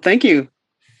 Well, thank you.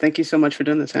 Thank you so much for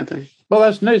doing this, Anthony. Well,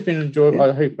 it's been enjoyable.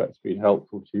 Yeah. I hope that's been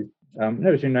helpful to you.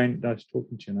 It's been nice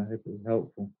talking to you, and I hope it was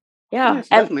helpful. Yeah, yes, it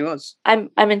definitely was.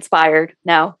 I'm inspired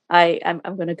now. I'm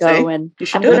going to go and you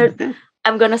should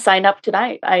I'm going to sign up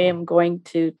tonight. I am going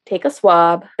to take a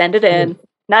swab, send it in,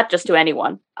 not just to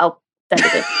anyone. I'll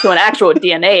send it to an actual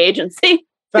DNA agency.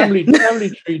 Family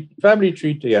tree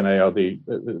DNA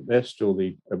they're still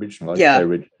the original, the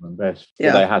original and best.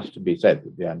 Yeah. But there has to be said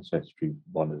that the Ancestry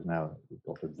one has now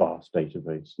got a vast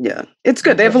database. Yeah, it's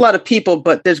good. They have a lot of people,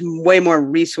 but there's way more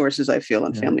resources, I feel,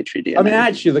 on Family Tree DNA. I mean,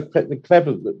 actually,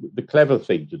 the clever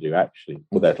thing to do, actually,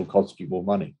 well, that'll cost you more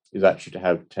money, is actually to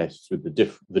have tests with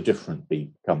the different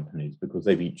big companies, because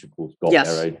they've each, of course, got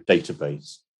their own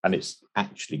database. And it's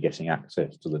actually getting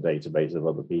access to the database of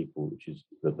other people, which is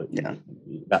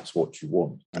that's what you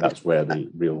want. And that's where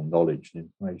the real knowledge and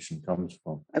information comes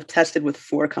from. I've tested with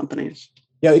 4 companies.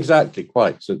 Yeah, exactly.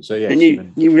 Quite. So yes. And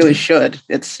you really should.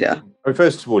 It's, Well,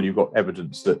 first of all, you've got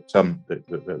evidence that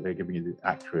they're giving you the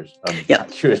accurate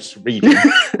reading.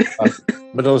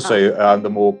 But also the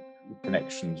more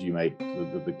connections you make,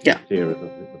 the clearer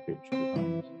the picture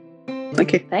becomes.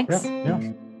 Thank you. Thanks.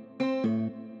 Yeah.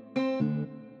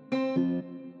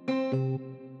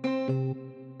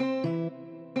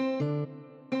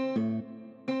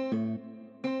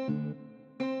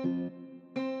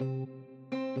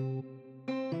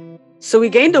 So we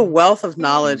gained a wealth of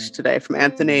knowledge today from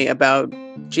Anthony about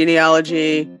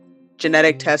genealogy,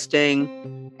 genetic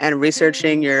testing, and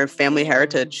researching your family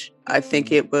heritage. I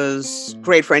think it was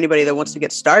great for anybody that wants to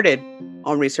get started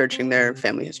on researching their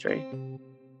family history.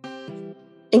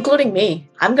 Including me.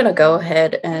 I'm going to go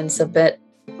ahead and submit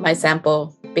my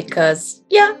sample because,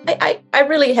 I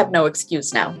really have no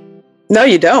excuse now. No,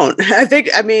 you don't.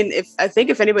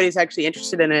 If anybody's actually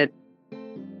interested in it,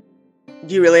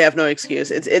 you really have no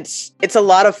excuse. It's a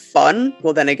lot of fun.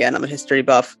 Well, then again, I'm a history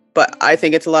buff, but I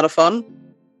think it's a lot of fun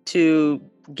to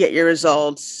get your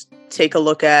results, take a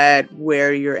look at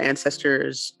where your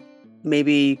ancestors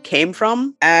maybe came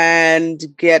from, and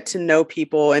get to know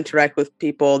people, interact with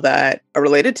people that are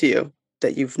related to you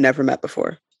that you've never met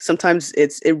before. Sometimes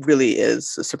it really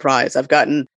is a surprise. I've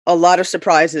gotten a lot of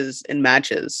surprises in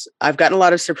matches. I've gotten a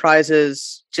lot of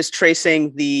surprises just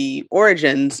tracing the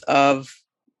origins of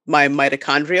my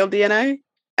mitochondrial DNA.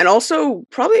 And also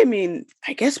probably,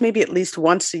 I guess maybe at least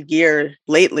once a year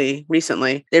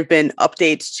recently, there've been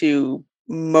updates to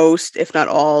most, if not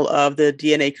all, of the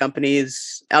DNA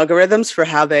companies' algorithms for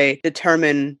how they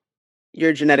determine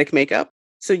your genetic makeup.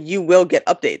 So you will get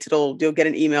updates. You'll get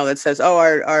an email that says, "Oh,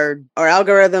 our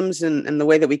algorithms and the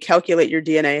way that we calculate your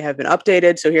DNA have been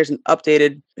updated. So here's an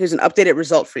updated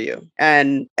result for you."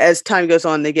 And as time goes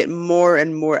on, they get more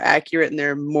and more accurate, and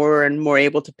they're more and more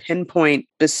able to pinpoint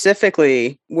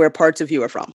specifically where parts of you are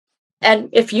from. And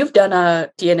if you've done a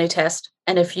DNA test,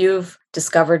 and if you've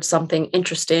discovered something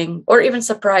interesting or even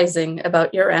surprising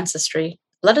about your ancestry,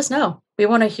 let us know. We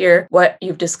want to hear what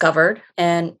you've discovered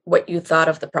and what you thought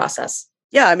of the process.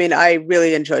 Yeah, I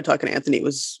really enjoyed talking to Anthony. It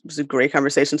was a great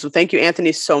conversation. So thank you,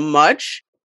 Anthony, so much.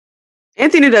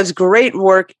 Anthony does great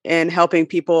work in helping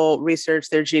people research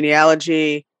their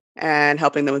genealogy and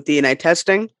helping them with DNA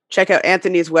testing. Check out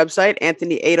Anthony's website,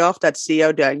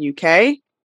 anthonyadolph.co.uk.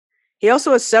 He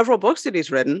also has several books that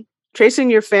he's written, tracing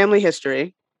your family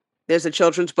history. There's a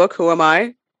children's book, Who Am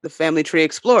I? The Family Tree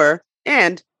Explorer,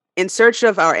 and In Search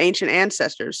of Our Ancient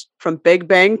Ancestors, From Big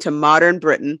Bang to Modern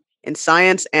Britain in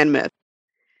Science and Myth.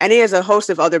 And he has a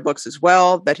host of other books as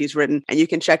well that he's written. And you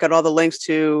can check out all the links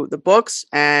to the books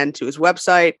and to his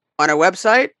website on our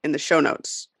website in the show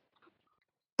notes.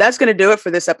 That's going to do it for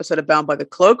this episode of Bound by the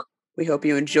Cloak. We hope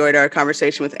you enjoyed our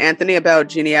conversation with Anthony about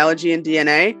genealogy and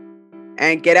DNA.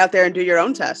 And get out there and do your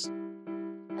own test.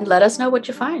 And let us know what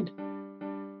you find.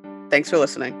 Thanks for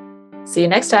listening. See you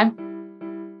next time.